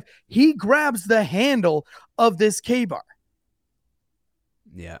got a knife. He grabs the handle of this K-bar.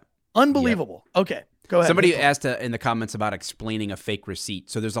 Yeah. Unbelievable. Yep. Okay. Go ahead. Somebody asked in the comments about explaining a fake receipt.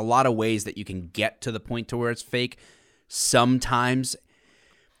 So there's a lot of ways that you can get to the point to where it's fake. Sometimes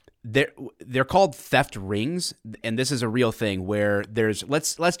they're called theft rings, and this is a real thing where there's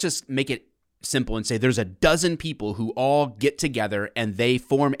let's just make it simple and say there's a dozen people who all get together and they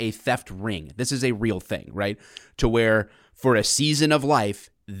form a theft ring. This is a real thing, right? To where for a season of life,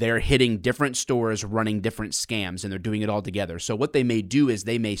 they're hitting different stores, running different scams, and they're doing it all together. So what they may do is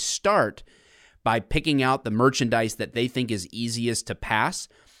they may start by picking out the merchandise that they think is easiest to pass,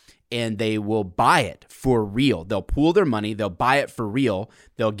 and they will buy it for real. They'll pool their money. They'll buy it for real.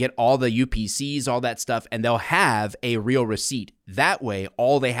 They'll get all the UPCs, all that stuff, and they'll have a real receipt. That way,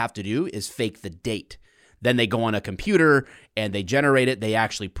 all they have to do is fake the date. Then they go on a computer and they generate it. They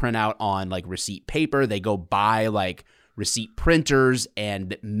actually print out on like receipt paper. They go buy like receipt printers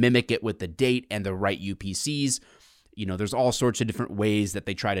and mimic it with the date and the right UPCs. You know, there's all sorts of different ways that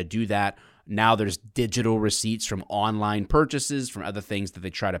they try to do that. Now there's digital receipts from online purchases, from other things that they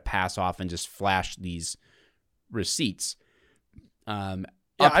try to pass off and just flash these receipts. Up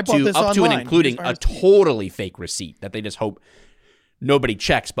to and including a totally fake receipt that they just hope nobody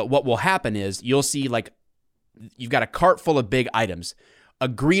checks. But what will happen is you'll see like you've got a cart full of big items. A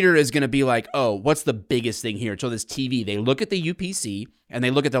greeter is going to be like, oh, what's the biggest thing here? So this TV, they look at the UPC and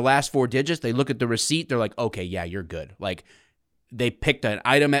they look at the last four digits. They look at the receipt. They're like, okay, yeah, you're good. Like they picked an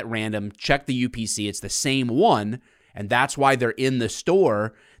item at random, check the UPC. It's the same one. And that's why they're in the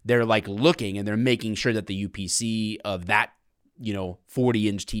store. They're like looking and they're making sure that the UPC of that,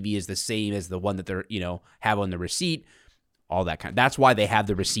 40-inch TV is the same as the one that they're, have on the receipt. all that kind. That's why they have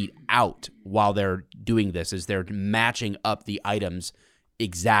the receipt out while they're doing this, is they're matching up the items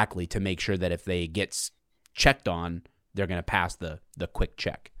exactly to make sure that if they get checked on, they're going to pass the quick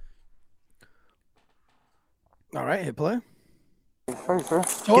check. All right, hit play. Sorry, sir.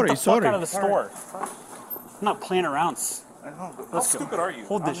 Sorry. Fuck out of the store. I'm not playing around. How stupid are you?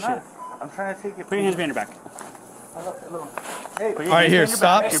 Hold this shit. I'm trying to take it. Put your hands behind your back. Hey. All right, here,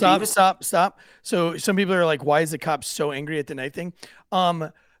 stop. So some people are like, why is the cop so angry at the knife thing?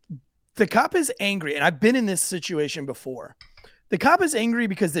 The cop is angry, and I've been in this situation before. The cop is angry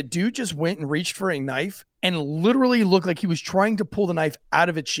because the dude just went and reached for a knife and literally looked like he was trying to pull the knife out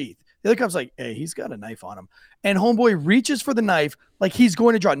of its sheath. The other cop's like, hey, he's got a knife on him. And homeboy reaches for the knife like he's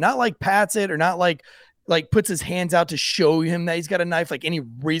going to draw, not like pats it or not like puts his hands out to show him that he's got a knife like any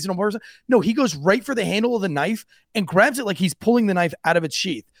reasonable person. No, he goes right for the handle of the knife and grabs it like he's pulling the knife out of its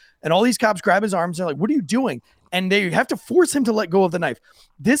sheath. And all these cops grab his arms. They're like, what are you doing? And they have to force him to let go of the knife.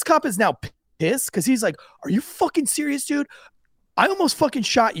 This cop is now pissed because he's like, are you fucking serious, dude? I almost fucking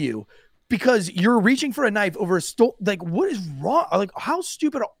shot you because you're reaching for a knife over a store. Like, what is wrong? Like, how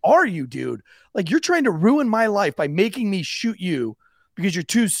stupid are you, dude? Like, you're trying to ruin my life by making me shoot you because you're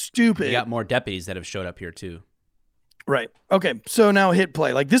too stupid. You got more deputies that have showed up here too. Right. Okay. So now hit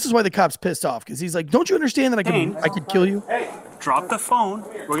play. Like, this is why the cop's pissed off, because he's like, don't you understand that I could kill you? Hey, drop the phone.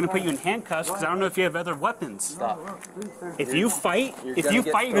 We're going to put you in handcuffs because I don't know if you have other weapons. Stop. If you fight, you're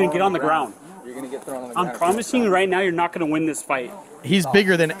going to get on the ground. You're going to get thrown on the ground. I'm promising you right now, you're not going to win this fight. He's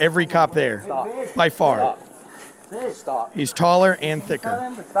bigger than every cop there. By far. Stop. He's taller and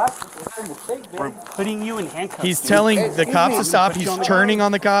thicker. We're putting you in handcuffs. He's telling the cops to stop. He's turning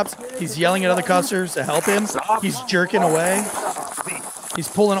on the cops. He's yelling at other officers to help him. He's jerking away. He's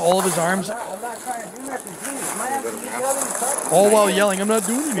pulling all of his arms. All while yelling, I'm not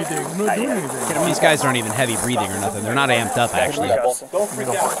doing anything. I'm not doing anything. These guys aren't even heavy breathing or nothing. They're not amped up, actually. Don't freak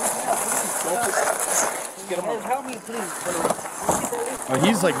out. Help me, please. Oh,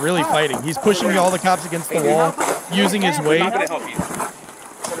 he's like really fighting. He's pushing all the cops against the wall, using his weight. Ma'am, help me,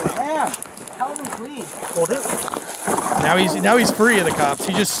 please. Now he's free of the cops.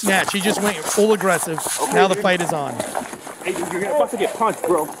 He just snatched. He just went full aggressive. Now the fight is on. Hey, you're about to get punched,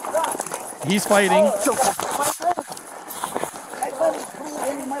 bro. He's fighting.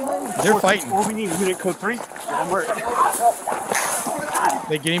 They're fighting. All we need is unit code 3.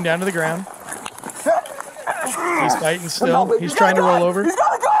 They get him down to the ground. He's fighting still. He's trying to roll over. He's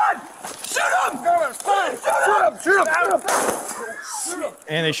got a gun! Shoot him! Shoot him!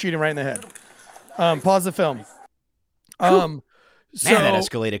 And they shoot him right in the head. Pause the film. Man, that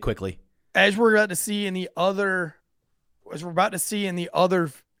escalated quickly. As we're about to see in the other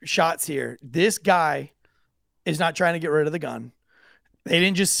shots here, this guy is not trying to get rid of the gun. They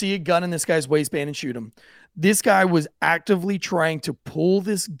didn't just see a gun in this guy's waistband and shoot him. This guy was actively trying to pull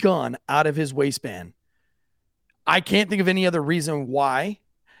this gun out of his waistband. I can't think of any other reason why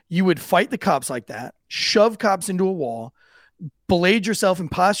you would fight the cops like that, shove cops into a wall, blade yourself and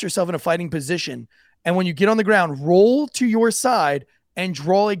posture yourself in a fighting position, and when you get on the ground, roll to your side and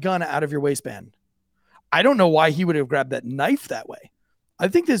draw a gun out of your waistband. I don't know why he would have grabbed that knife that way. I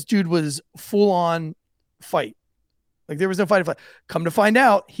think this dude was full on fight. Like, there was no fight. Come to find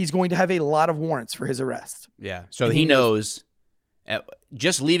out, he's going to have a lot of warrants for his arrest. Yeah. So he knows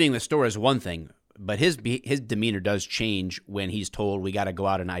just leaving the store is one thing, but his demeanor does change when he's told, we got to go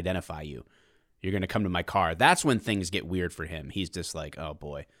out and identify you. You're going to come to my car. That's when things get weird for him. He's just like, oh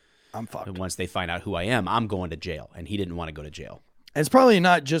boy, I'm fucked. And once they find out who I am, I'm going to jail. And he didn't want to go to jail. It's probably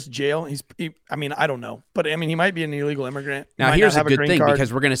not just jail. I don't know, but I mean, he might be an illegal immigrant. Now here's a good thing,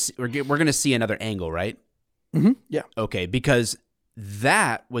 because we're gonna see another angle, right? Mm-hmm. Yeah. Okay, because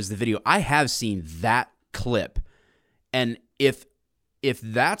that was the video. I have seen that clip, and if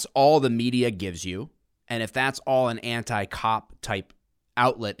that's all the media gives you, and if that's all an anti-cop type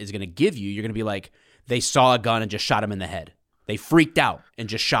outlet is going to give you, you're going to be like, they saw a gun and just shot him in the head. They freaked out and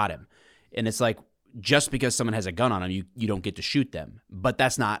just shot him, and it's like, just because someone has a gun on them, you don't get to shoot them. But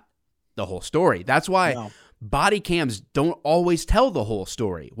that's not the whole story. That's why body cams don't always tell the whole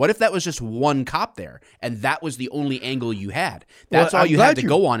story. What if that was just one cop there and that was the only angle you had? That's all you had to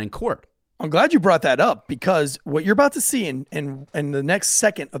go on in court. I'm glad you brought that up, because what you're about to see in the next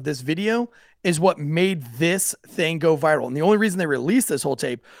second of this video is what made this thing go viral. And the only reason they released this whole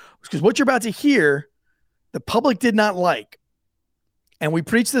tape was because what you're about to hear, the public did not like. And we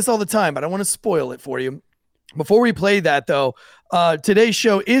preach this all the time, but I want to spoil it for you. Before we play that, though, today's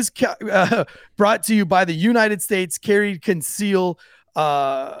show is brought to you by the United States Carry Conceal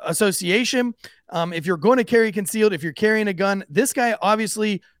Association. If you're going to carry concealed, if you're carrying a gun, this guy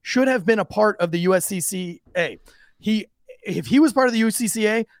obviously should have been a part of the USCCA. He if he was part of the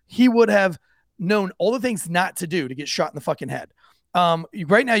USCCA, he would have known all the things not to do to get shot in the fucking head.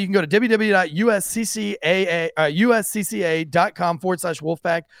 Right now you can go to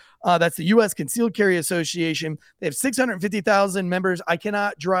www.uscca.com/Wolfpack. That's the U.S. Concealed Carry Association. They have 650,000 members. I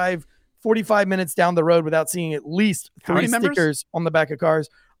cannot drive 45 minutes down the road without seeing at least 3 stickers on the back of cars.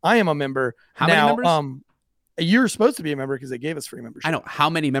 I am a member. How many members? You're supposed to be a member because they gave us free membership. I know. How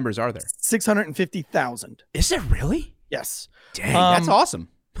many members are there? 650,000. Is it really? Yes. Dang, that's awesome.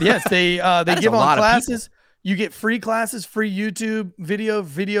 Yes, they give on classes. You get free classes, free YouTube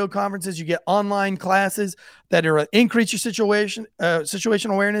video conferences. You get online classes that are increase your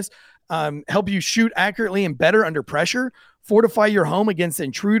situational awareness, help you shoot accurately and better under pressure, fortify your home against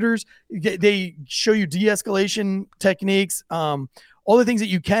intruders. They show you de-escalation techniques, all the things that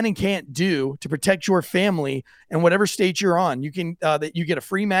you can and can't do to protect your family in whatever state you're on. You can you get a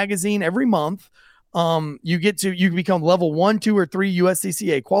free magazine every month. You become level 1, 2, or 3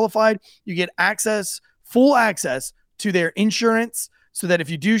 USCCA qualified. You get full access to their insurance so that if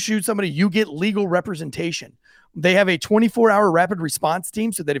you do shoot somebody, you get legal representation. They have a 24-hour rapid response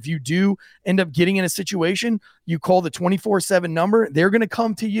team so that if you do end up getting in a situation, you call the 24/7 number. They're going to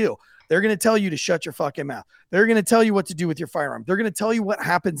come to you. They're going to tell you to shut your fucking mouth. They're going to tell you what to do with your firearm. They're going to tell you what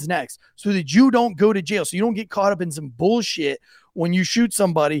happens next so that you don't go to jail, so you don't get caught up in some bullshit when you shoot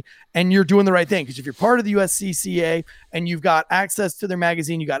somebody and you're doing the right thing. Because if you're part of the USCCA and you've got access to their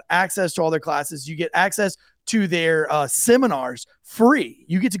magazine, you got access to all their classes, you get access to their seminars free.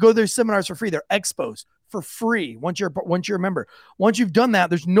 You get to go to their seminars for free. Their expos for free once you're a member. Once you've done that,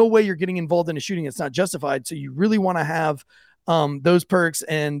 there's no way you're getting involved in a shooting that's not justified. So you really want to have those perks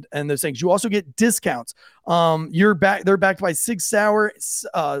and those things. You also get discounts. They're backed by Sig Sauer,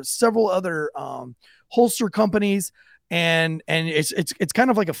 several other holster companies, and it's kind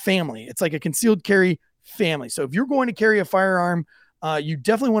of like a family. It's like a concealed carry family. So if you're going to carry a firearm, you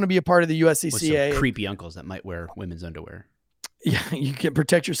definitely want to be a part of the USCCA. With some creepy uncles that might wear women's underwear. Yeah, you can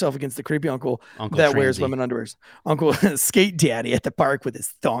protect yourself against the creepy uncle that wears women underwears. Uncle Skate Daddy at the park with his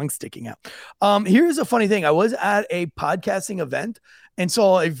thong sticking out. Here's a funny thing. I was at a podcasting event and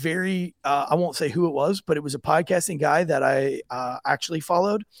saw a very, I won't say who it was, but it was a podcasting guy that I actually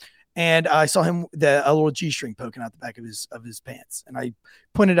followed. And I saw him a little G-string poking out the back of his pants. And I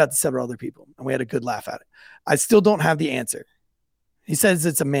pointed out to several other people and we had a good laugh at it. I still don't have the answer. He says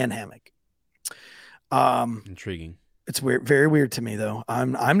it's a man hammock. Intriguing. It's weird, very weird to me though.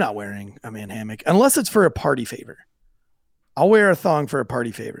 I'm not wearing a man hammock unless it's for a party favor. I'll wear a thong for a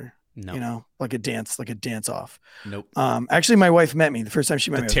party favor. No, you know, like a dance off. Nope. Actually, my wife met me the first time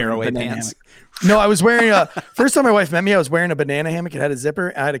she met me. Tearaway pants. No, I was wearing first time my wife met me, I was wearing a banana hammock. It had a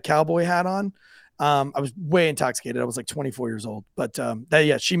zipper. I had a cowboy hat on. I was way intoxicated. I was like 24 years old. But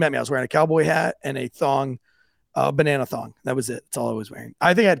she met me. I was wearing a cowboy hat and a thong, banana thong. That was it. That's all I was wearing.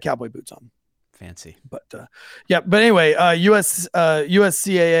 I think I had cowboy boots on. Fancy. But anyway,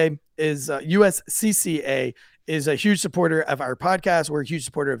 USCCA is a huge supporter of our podcast. We're a huge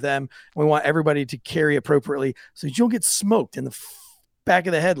supporter of them. We want everybody to carry appropriately so you don't get smoked in the back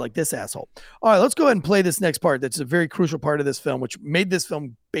of the head like this asshole. All right, let's go ahead and play this next part. That's a very crucial part of this film, which made this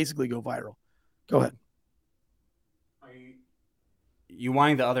film basically go viral. Go ahead. Are you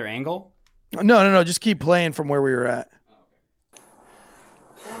wanting the other angle? No. Just keep playing from where we were at.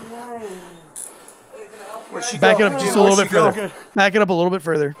 Back it up just a little bit further. Back it up a little bit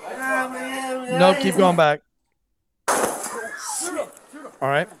further. Nope, keep going back. All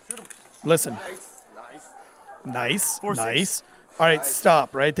right. Listen. Nice. All right,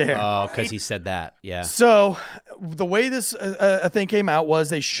 stop right there. Oh, because he said that. Yeah. So the way this thing came out was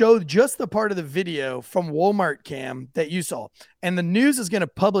they showed just the part of the video from Walmart cam that you saw. And the news is going to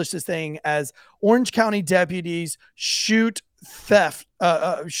publish this thing as Orange County deputies execute, theft,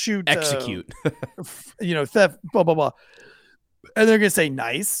 blah, blah, blah. And they're going to say,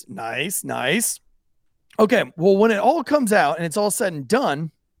 nice. Okay. Well, when it all comes out and it's all said and done,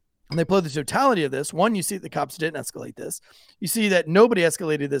 and they play the totality of this, one, you see the cops didn't escalate this. You see that nobody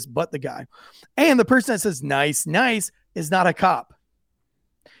escalated this but the guy. And the person that says nice is not a cop.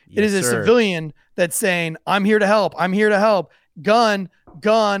 Yes, it is a civilian that's saying, I'm here to help. Gun.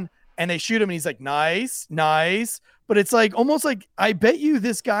 And they shoot him and he's like, nice. But it's like, almost like, I bet you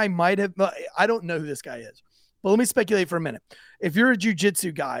this guy might have, I don't know who this guy is, but let me speculate for a minute. If you're a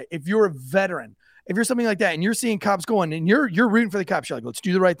jiu-jitsu guy, if you're a veteran, if you're something like that and you're seeing cops going and you're rooting for the cops, you're like, let's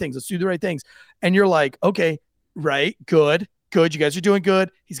do the right things. And you're like, okay, right. Good. You guys are doing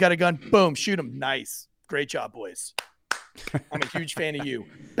good. He's got a gun. Boom. Shoot him. Nice. Great job, boys. I'm a huge fan of you.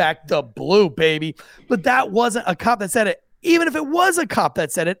 Back the blue, baby. But that wasn't a cop that said it. Even if it was a cop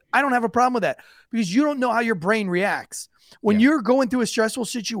that said it, I don't have a problem with that because you don't know how your brain reacts. When you're going through a stressful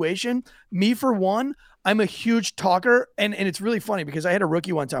situation, me for one, I'm a huge talker. And it's really funny because I had a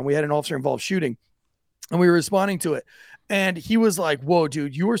rookie one time. We had an officer involved shooting and we were responding to it. And he was like, whoa,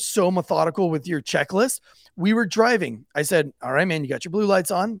 dude, you were so methodical with your checklist. We were driving. I said, all right, man, you got your blue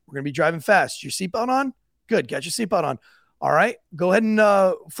lights on. We're going to be driving fast. Your seatbelt on? Good. Got your seatbelt on. All right, go ahead and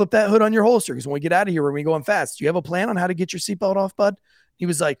flip that hood on your holster because when we get out of here, we're going to be going fast. Do you have a plan on how to get your seatbelt off, bud? He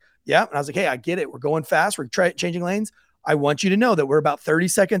was like, yeah. And I was like, hey, I get it. We're going fast. We're changing lanes. I want you to know that we're about 30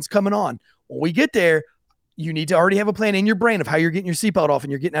 seconds coming on. When we get there, you need to already have a plan in your brain of how you're getting your seatbelt off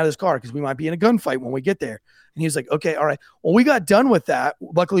and you're getting out of this car because we might be in a gunfight when we get there. And he was like, okay, all right. Well, we got done with that.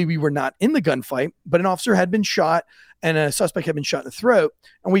 Luckily, we were not in the gunfight, but an officer had been shot and a suspect had been shot in the throat.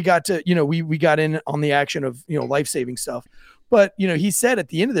 And we got to, we got in on the action of, life-saving stuff. But, he said at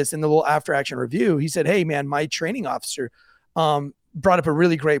the end of this, in the little after action review, he said, hey, man, my training officer brought up a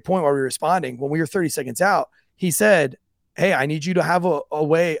really great point while we were responding. When we were 30 seconds out, he said, hey, I need you to have a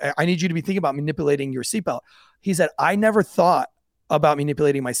way. I need you to be thinking about manipulating your seatbelt. He said, I never thought about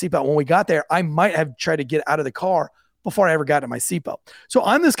manipulating my seatbelt. When we got there, I might have tried to get out of the car before I ever got to my seatbelt. So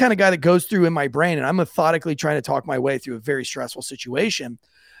I'm this kind of guy that goes through in my brain and I'm methodically trying to talk my way through a very stressful situation.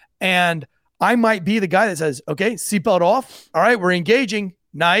 And I might be the guy that says, okay, seatbelt off. All right, we're engaging.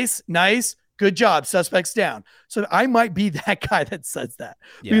 Nice. Good job. Suspects down. So I might be that guy that says that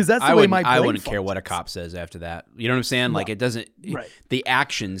because that's the way my brain I wouldn't functions. care what a cop says after that. You know what I'm saying? No. Like it doesn't, the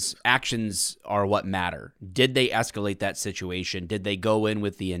actions are what matter. Did they escalate that situation? Did they go in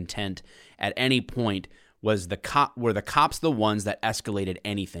with the intent at any point? Were the cops the ones that escalated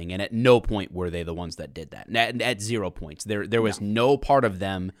anything? And at no point were they the ones that did that. At 0 points. There was no part of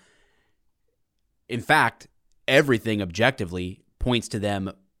them. In fact, everything objectively points to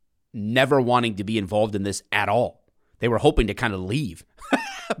them never wanting to be involved in this at all. They were hoping to kind of leave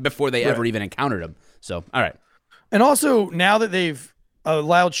before they ever even encountered him. So, all right. And also, now that a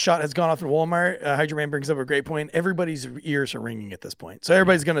loud shot has gone off in Walmart, Hydro Man brings up a great point. Everybody's ears are ringing at this point. So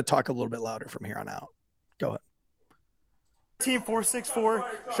everybody's going to talk a little bit louder from here on out. Go ahead. Team 464,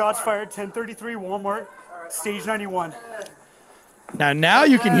 shots fired, 1033 Walmart, stage 91. Now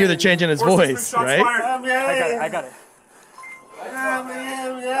you can hear the change in his voice, right? I got it.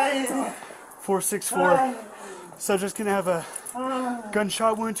 464. Subject's gonna have a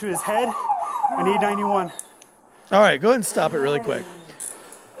gunshot wound to his head and 891. All right, go ahead and stop it really quick.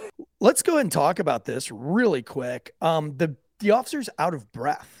 Let's go ahead and talk about this really quick. The officer's out of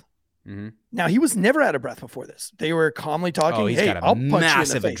breath. Mm-hmm. Now, he was never out of breath before this. They were calmly talking. He's got a I'll punch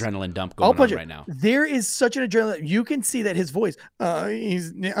massive you in the face. adrenaline dump going on right now. There is such an adrenaline. You can see that his voice,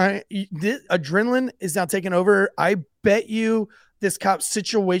 adrenaline is now taking over. I bet you this cop's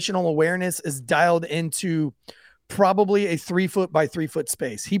situational awareness is dialed into probably a 3 foot by 3 foot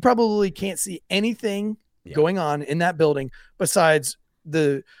space. He probably can't see anything going on in that building besides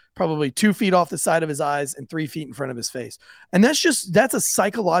the probably 2 feet off the side of his eyes and 3 feet in front of his face. And that's a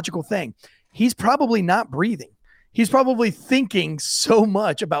psychological thing. He's probably not breathing. He's probably thinking so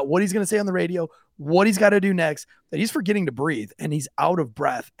much about what he's going to say on the radio, what he's got to do next, that he's forgetting to breathe and he's out of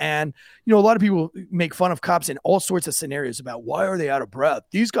breath. And, a lot of people make fun of cops in all sorts of scenarios about why are they out of breath?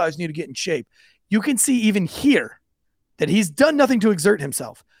 These guys need to get in shape. You can see even here that he's done nothing to exert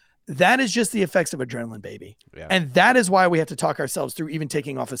himself. That is just the effects of adrenaline, baby. Yeah. And that is why we have to talk ourselves through even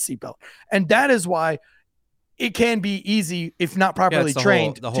taking off a seatbelt. And that is why it can be easy, if not properly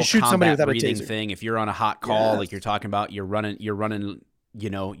trained, to shoot somebody without a taser. Thing. If you're on a hot call, like you're talking about, you're running,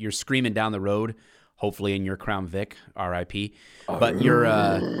 you're screaming down the road, hopefully in your Crown Vic, RIP. But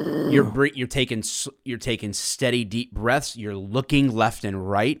you're taking steady, deep breaths. You're looking left and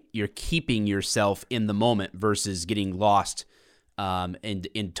right. You're keeping yourself in the moment versus getting lost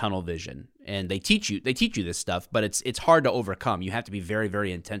in tunnel vision. And they teach you this stuff, but it's hard to overcome. You have to be very,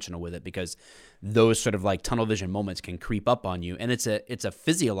 very intentional with it because those sort of like tunnel vision moments can creep up on you. And it's a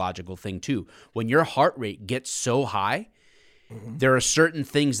physiological thing too. When your heart rate gets so high, there are certain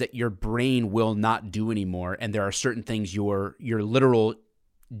things that your brain will not do anymore, and there are certain things your literal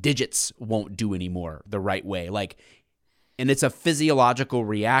digits won't do anymore the right way. And it's a physiological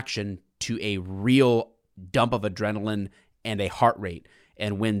reaction to a real dump of adrenaline and a heart rate.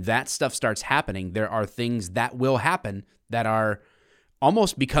 And when that stuff starts happening, there are things that will happen that are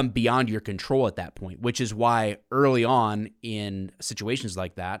almost become beyond your control at that point, which is why early on in situations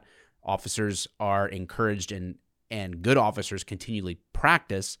like that, officers are encouraged and good officers continually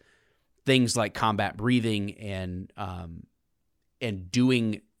practice things like combat breathing and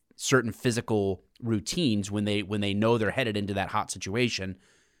doing certain physical routines when they know they're headed into that hot situation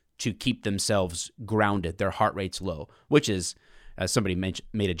to keep themselves grounded, their heart rate's low, which is somebody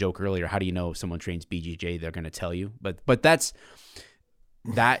made a joke earlier. How do you know if someone trains BJJ? They're going to tell you. But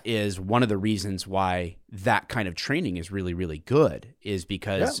that is one of the reasons why that kind of training is really, really good, is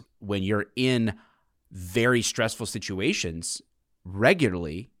because when you're in very stressful situations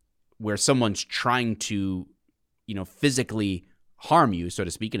regularly where someone's trying to, physically harm you, so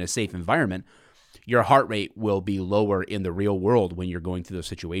to speak, in a safe environment, your heart rate will be lower in the real world when you're going through those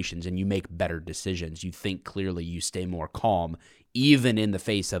situations, and you make better decisions. You think clearly, you stay more calm, even in the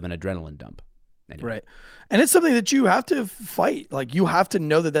face of an adrenaline dump. Anyway. Right. And it's something that you have to fight. Like, you have to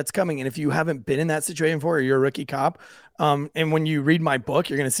know that that's coming. And if you haven't been in that situation before, or you're a rookie cop, and when you read my book,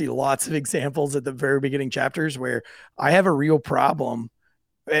 you're going to see lots of examples at the very beginning chapters where I have a real problem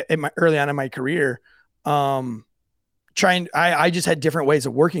early on in my career. I just had different ways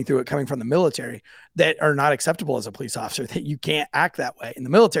of working through it coming from the military that are not acceptable as a police officer, that you can't act that way. In the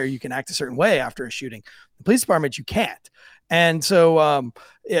military, you can act a certain way after a shooting. The police department, you can't. And so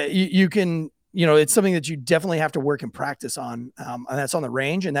you can, it's something that you definitely have to work and practice on. And that's on the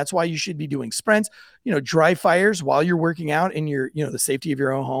range. And that's why you should be doing sprints, dry fires while you're working out in your, the safety of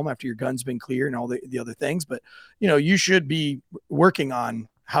your own home after your gun's been clear and all the other things. But, you should be working on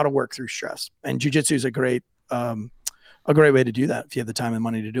how to work through stress. And jiu-jitsu is a great way to do that if you have the time and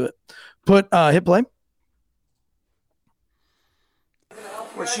money to do it. Hit play.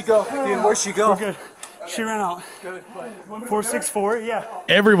 Where'd she go? Dude, where'd she go? We're good. She ran out. 464, yeah.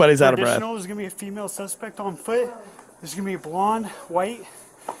 Everybody's out of breath. Additional, there's going to be a female suspect on foot. There's going to be a blonde, white.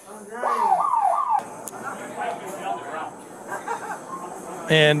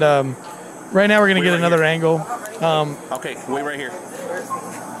 And right now we're going to get another angle. Okay, wait right here.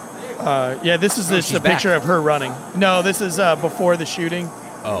 Yeah, this is a picture of her running. No, this is before the shooting.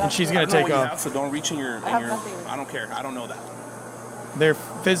 Oh. And she's going to take off. So don't reach in your. I don't care. I don't know that. They're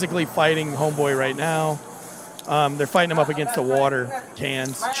physically fighting homeboy right now. They're fighting him up against the water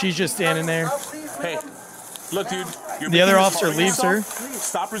cans. She's just standing there. Hey, look, dude. The other officer leaves her.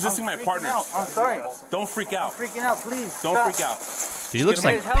 Stop resisting my partner. I'm sorry. Don't freak out. I'm freaking out, please. Don't freak out. He looks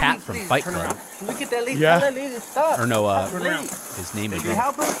like Pat from Fight Club. Look at that lady. Yeah. Tell that lady to stop. Or no, his name is.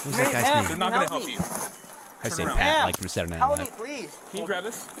 What's that guy's name? They're not going to help you. I say Pat, like from Saturday Night Live. Please. Can you grab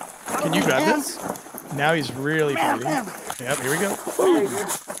this? Can you grab this? Now he's really fighting. Yep, here we go. Ooh.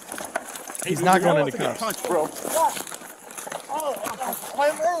 He's not going into cuffs. Punch, bro. Oh, my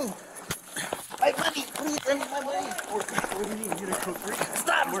money. My money, please, send me my money.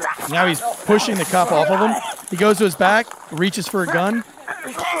 Stop. Now he's pushing the cop off of him. He goes to his back, reaches for a gun.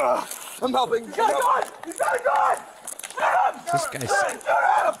 I'm helping. He's got a gun. He's got a gun. This guy's.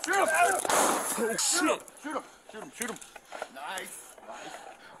 Oh, shit. Shoot him. Nice.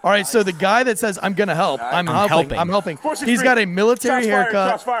 All right, so the guy that says, I'm going to help, I'm helping. He's got a military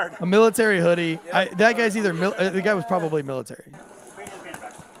haircut, a military hoodie. That guy's either, the guy was probably military.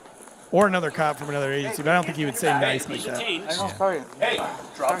 Or another cop from another agency, but I don't think he would say nice like that. Hey,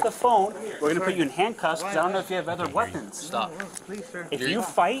 drop the phone. We're going to put you in handcuffs because I don't know if you have other weapons. Stop. If you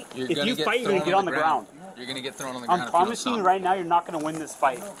fight, you're going to get on the ground. You're going to get thrown on the ground. I'm promising you right now, you're not going to win this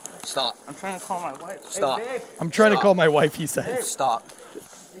fight. Stop. I'm trying to call my wife. Stop. I'm trying to call my wife, he says. Stop.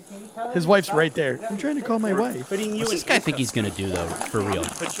 His wife's right there. I'm trying to call my wife. What's this guy think he's going to do, though, for real?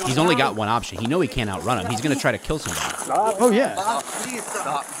 He's only got one option. He knows he can't outrun him. He's going to try to kill somebody. Oh, yeah. Stop. Please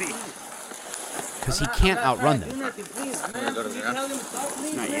stop. Because he can't outrun them. Not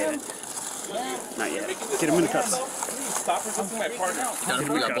yet. Get him in the cuffs. Stop resisting my partner.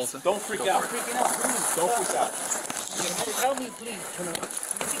 Don't freak out. Don't freak out. Help me, please.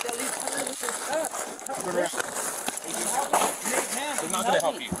 They're not going to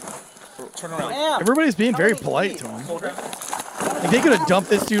help you. Turn around. Everybody's being very polite to him. Like, they could have dumped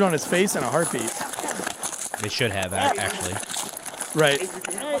this dude on his face in a heartbeat. They should have, actually. Right.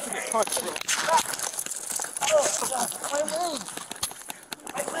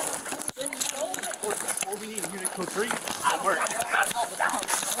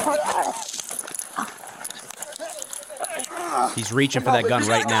 He's reaching for that gun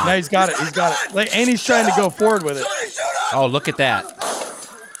right now. Now he's got it. Like, and he's trying to go forward with it. Oh, look at that.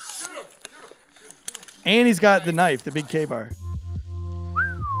 And he's got the knife, the big K-bar.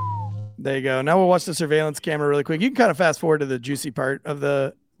 There you go. Now we'll watch the surveillance camera really quick. You can kind of fast forward to the juicy part of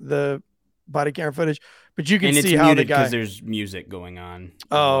the body camera footage, but you can see how the guy. Because there's music going on.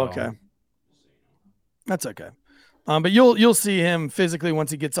 Oh, okay. That's okay. But you'll see him physically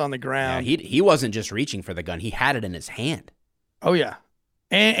once he gets on the ground. Yeah, he wasn't just reaching for the gun; he had it in his hand. Oh yeah,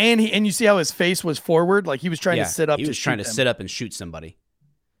 and you see how his face was forward, like he was trying to sit up. He was trying to sit up and shoot somebody.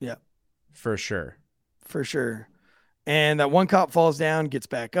 Yeah, for sure. And that one cop falls down, gets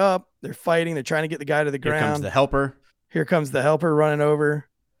back up. They're fighting. They're trying to get the guy to the ground. Here comes the helper. Here comes the helper running over,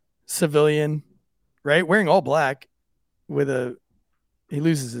 civilian, right? Wearing all black he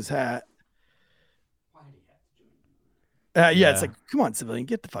loses his hat. Yeah, it's like, come on, civilian,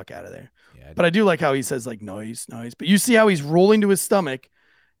 get the fuck out of there. Yeah, but I do like how he says like noise. But you see how he's rolling to his stomach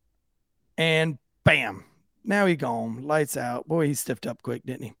and bam, now he gone. Lights out. Boy, he stiffed up quick,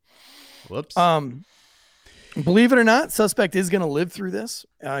 didn't he? Whoops. Believe it or not, suspect is going to live through this.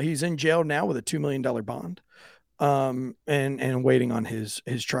 He's in jail now with a $2 million bond, and waiting on his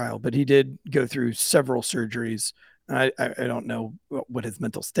trial. But he did go through several surgeries. I don't know what his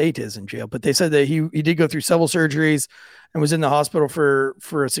mental state is in jail, but they said that he did go through several surgeries and was in the hospital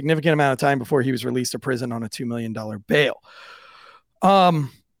for a significant amount of time before he was released to prison on a $2 million bail.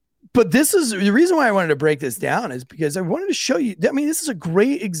 But this is the reason why I wanted to break this down, is because I wanted to show you. I mean, this is a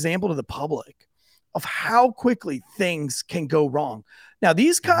great example to the public of how quickly things can go wrong. Now,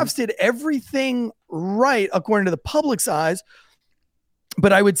 these cops did everything right according to the public's eyes,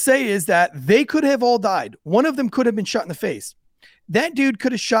 but I would say is that they could have all died. One of them could have been shot in the face. That dude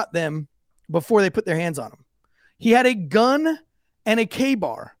could have shot them before they put their hands on him. He had a gun and a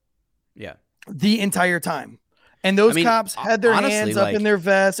K-bar. Yeah. The entire time. And those cops had their hands up in their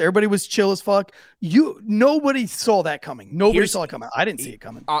vests. Everybody was chill as fuck. Nobody saw that coming. Nobody saw it coming. I didn't see it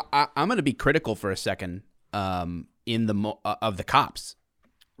coming. I'm going to be critical for a second of the cops.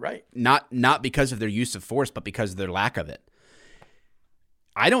 Right. Not because of their use of force, but because of their lack of it.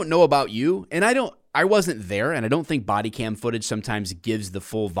 I don't know about you, and I wasn't there, and I don't think body cam footage sometimes gives the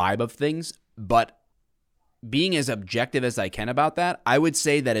full vibe of things, but being as objective as I can about that, I would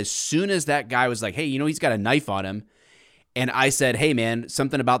say that as soon as that guy was like, hey, he's got a knife on him, and I said, hey, man,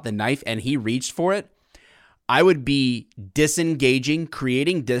 something about the knife, and he reached for it, I would be disengaging,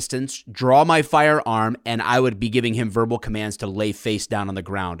 creating distance, draw my firearm, and I would be giving him verbal commands to lay face down on the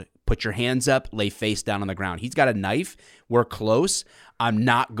ground. Put your hands up, lay face down on the ground. He's got a knife. We're close. I'm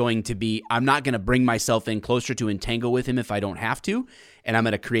not going to bring myself in closer to entangle with him if I don't have to. And I'm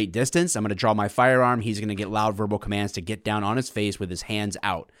going to create distance. I'm going to draw my firearm. He's going to get loud verbal commands to get down on his face with his hands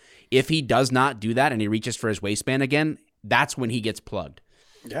out. If he does not do that and he reaches for his waistband again, that's when he gets plugged.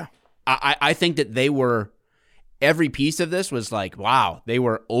 Yeah. I think that every piece of this was like, wow, they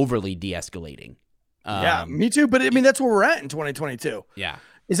were overly de-escalating. Yeah, me too. But I mean, that's where we're at in 2022. Yeah.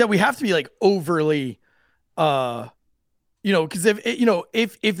 Is that we have to be like overly, because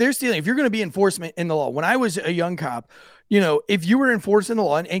if they're stealing, if you're going to be enforcement in the law, when I was a young cop, if you were enforcing the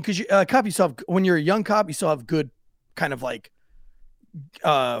law, and because a cop, you still have, when you're a young cop, you still have good kind of like,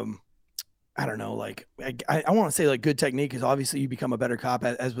 I don't know, like I want to say like good technique, because obviously you become a better cop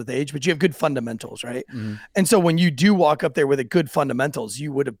as with age, but you have good fundamentals, right? Mm-hmm. And so when you do walk up there with a good fundamentals,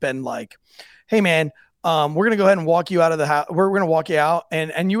 you would have been like, hey man, we're going to go ahead and walk you out of the house. We're going to walk you out.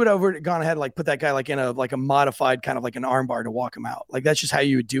 And you would have gone ahead and like put that guy like in a modified kind of like an arm bar to walk him out. Like that's just how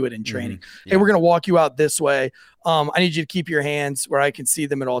you would do it in training. Mm-hmm. Yeah. Hey, we're going to walk you out this way. I need you to keep your hands where I can see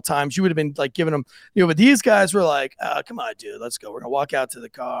them at all times. You would have been like giving them, but these guys were like, come on, dude, let's go. We're going to walk out to the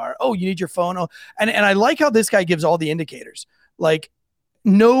car. Oh, you need your phone. Oh, and I like how this guy gives all the indicators. Like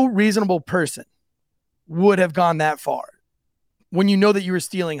no reasonable person would have gone that far. When you know that you were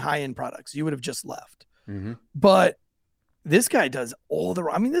stealing high-end products, you would have just left. Mm-hmm. But this guy does all the.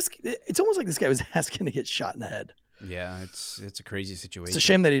 I mean, it's almost like this guy was asking to get shot in the head. Yeah, it's a crazy situation. It's a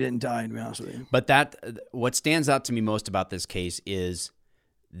shame that he didn't die, to be honest with you. But what stands out to me most about this case is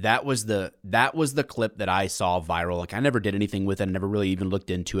that was the clip that I saw viral. Like I never did anything with it, I never really even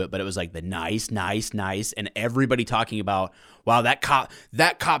looked into it, but it was like the nice, and everybody talking about, wow, that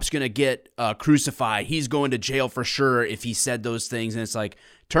cop's gonna get crucified. He's going to jail for sure if he said those things. And it's like,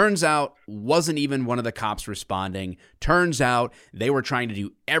 turns out wasn't even one of the cops responding. Turns out they were trying to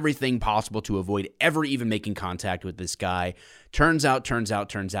do everything possible to avoid ever even making contact with this guy. Turns out.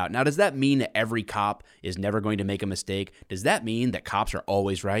 Now, does that mean that every cop is never going to make a mistake? Does that mean that cops are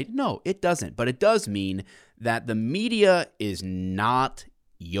always right? No, it doesn't. But it does mean that the media is not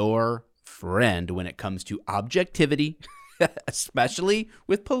your friend when it comes to objectivity, especially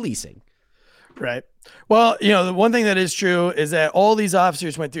with policing. Right. Well, the one thing that is true is that all these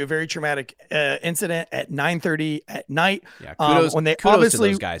officers went through a very traumatic incident at 9:30 at night. Yeah, when they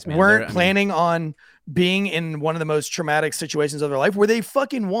obviously weren't planning on being in one of the most traumatic situations of their life, where they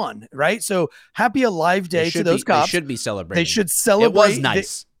fucking won. Right. So happy Alive Day to those cops. They should be celebrating. They should celebrate. It was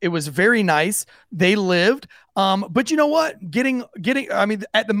nice. It was very nice. They lived. But you know what? Getting. I mean,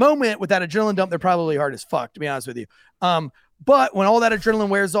 at the moment with that adrenaline dump, they're probably hard as fuck, to be honest with you. But when all that adrenaline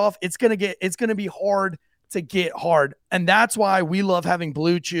wears off, it's gonna be hard to get hard. And that's why we love having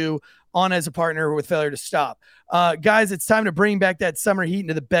Blue Chew on as a partner with Failure to Stop. Guys, it's time to bring back that summer heat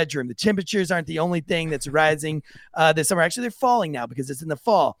into the bedroom. The temperatures aren't the only thing that's rising this summer. Actually, they're falling now because it's in the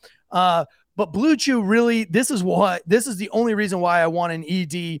fall. But Blue Chew really, this is the only reason why I want an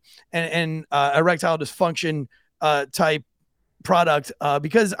ED and erectile dysfunction type product,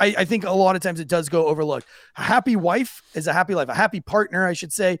 because I think a lot of times it does go overlooked. A happy wife is a happy life. A happy partner, I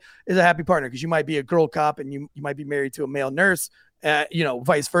should say, is a happy partner, because you might be a girl cop and you might be married to a male nurse,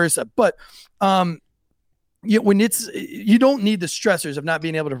 vice versa. But when you don't need the stressors of not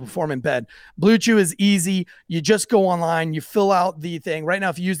being able to perform in bed. Blue Chew is easy. You just go online, you fill out the thing. Right now,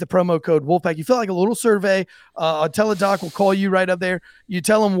 if you use the promo code Wolfpack, you fill like a little survey. A teledoc will call you right up there. You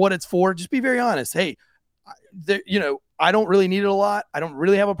tell them what it's for. Just be very honest. Hey, I don't really need it a lot. I don't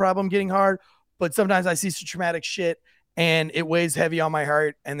really have a problem getting hard, but sometimes I see some traumatic shit and it weighs heavy on my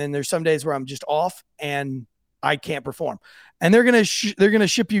heart. And then there's some days where I'm just off and I can't perform. And they're gonna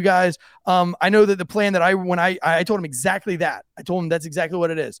ship you guys. I know that the plan that I told them exactly that. I told them that's exactly what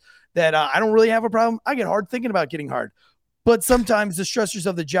it is. That I don't really have a problem. I get hard thinking about getting hard, but sometimes the stressors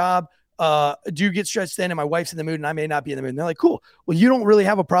of the job do get stretched thin, and my wife's in the mood, and I may not be in the mood. And they're like, "Cool. Well, you don't really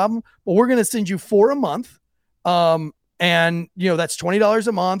have a problem, but we're gonna send you 4 a month, and that's $20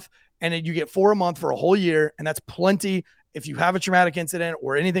 a month, and then you get 4 a month for a whole year, and that's plenty." If you have a traumatic incident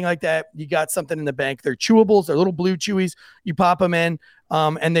or anything like that, you got something in the bank. They're chewables. They're little blue chewies. You pop them in,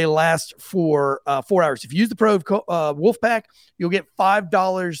 and they last for 4 hours. If you use the probe Wolfpack, you'll get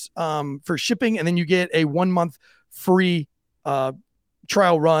 $5 for shipping, and then you get a 1 month free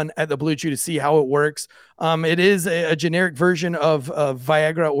trial run at the Blue Chew to see how it works. It is a generic version of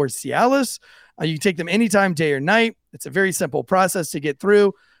Viagra or Cialis. You take them anytime, day or night. It's a very simple process to get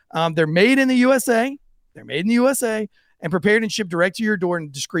through. They're made in the USA. And prepared and shipped direct to your door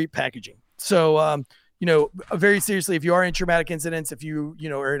in discreet packaging. So, very seriously, if you are in traumatic incidents, if you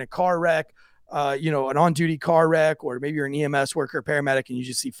are in a car wreck, an on-duty car wreck, or maybe you're an EMS worker, paramedic, and you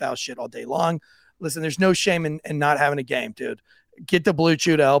just see foul shit all day long, listen, there's no shame in not having a game, dude. Get the Blue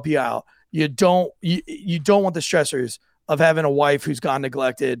Chew to help you out. You don't want the stressors of having a wife who's gone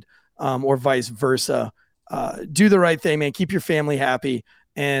neglected, or vice versa. Do the right thing, man. Keep your family happy,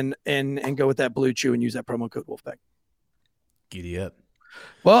 and go with that Blue Chew and use that promo code Wolfpack. Giddy up.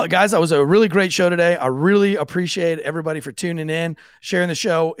 Well, guys, that was a really great show today. I really appreciate everybody for tuning in, sharing the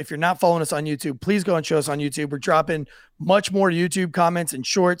show. If you're not following us on YouTube, please go and show us on YouTube. We're dropping much more YouTube comments and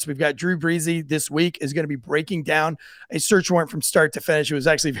shorts. We've got Drew Breezy this week is going to be breaking down a search warrant from start to finish. It was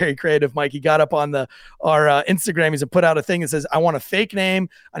actually very creative. Mike, he got up on our Instagram. He's put out a thing that says, I want a fake name,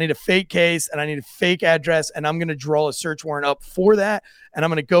 I need a fake case, and I need a fake address, and I'm going to draw a search warrant up for that. And I'm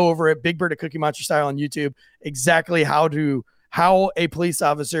going to go over it, Big Bird to Cookie Monster style on YouTube, exactly how a police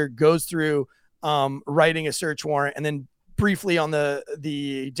officer goes through writing a search warrant, and then briefly on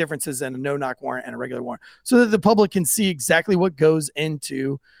the differences in a no-knock warrant and a regular warrant, so that the public can see exactly what goes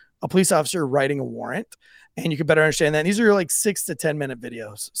into a police officer writing a warrant, and you can better understand that. And these are like 6 to 10 minute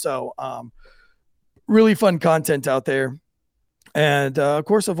videos. So really fun content out there. And of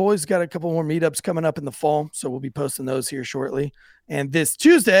course, I've always got a couple more meetups coming up in the fall, so we'll be posting those here shortly. And this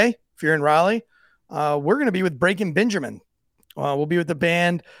Tuesday, if you're in Raleigh, we're going to be with Breaking Benjamin. We'll be with the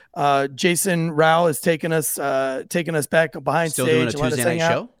band. Jason Rao is taking us back behind Still stage. Doing a Tuesday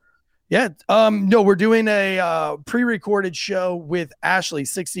night show? Yeah. No, we're doing a pre-recorded show with Ashley,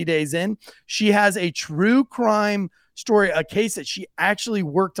 60 Days In. She has a true crime story, a case that she actually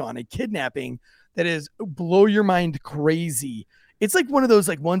worked on, a kidnapping that is blow your mind crazy. It's like one of those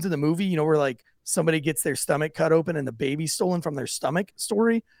like ones in the movie, where like somebody gets their stomach cut open and the baby's stolen from their stomach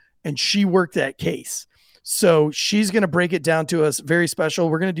story. And she worked that case. So she's going to break it down to us. Very special.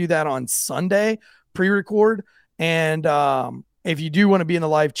 We're going to do that on Sunday, pre-record. And if you do want to be in the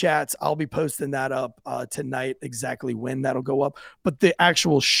live chats, I'll be posting that up tonight, exactly when that'll go up. But the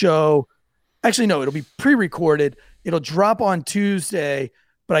actual show, actually, no, it'll be pre-recorded. It'll drop on Tuesday.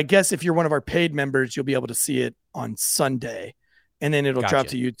 But I guess if you're one of our paid members, you'll be able to see it on Sunday. And then it'll drop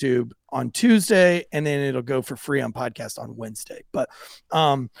to YouTube on Tuesday. And then it'll go for free on podcast on Wednesday. But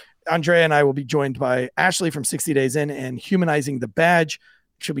Andrea and I will be joined by Ashley from 60 Days In and Humanizing the Badge.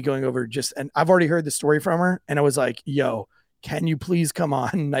 She'll be going over and I've already heard the story from her. And I was like, yo, can you please come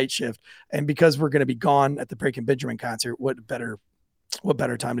on night shift? And because we're going to be gone at the Breaking Benjamin concert, what better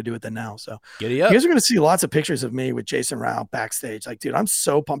time to do it than now? So Giddy up. You guys are going to see lots of pictures of me with Jason Rao backstage. Like, dude, I'm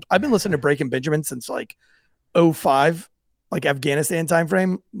so pumped. I've been listening to Breaking Benjamin since like 2005, like Afghanistan time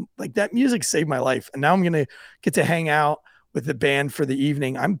frame. Like that music saved my life. And now I'm going to get to hang out with the band for the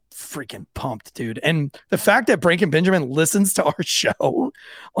evening. I'm freaking pumped, dude. And the fact that Breaking Benjamin listens to our show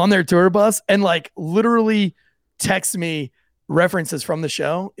on their tour bus and like literally texts me references from the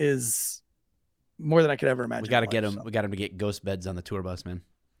show is more than I could ever imagine. We got to get him. We got him to get ghost beds on the tour bus, man.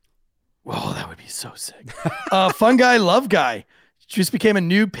 Whoa, that would be so sick. Fun Guy, Love Guy just became a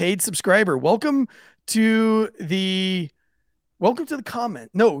new paid subscriber. Welcome to the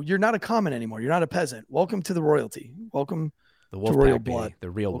comment. No, you're not a comment anymore. You're not a peasant. Welcome to the royalty. Welcome to Royal Blood. The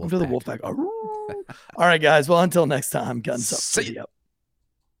real Welcome to the Wolfpack. All right, guys. Well, until next time, guns up. See ya.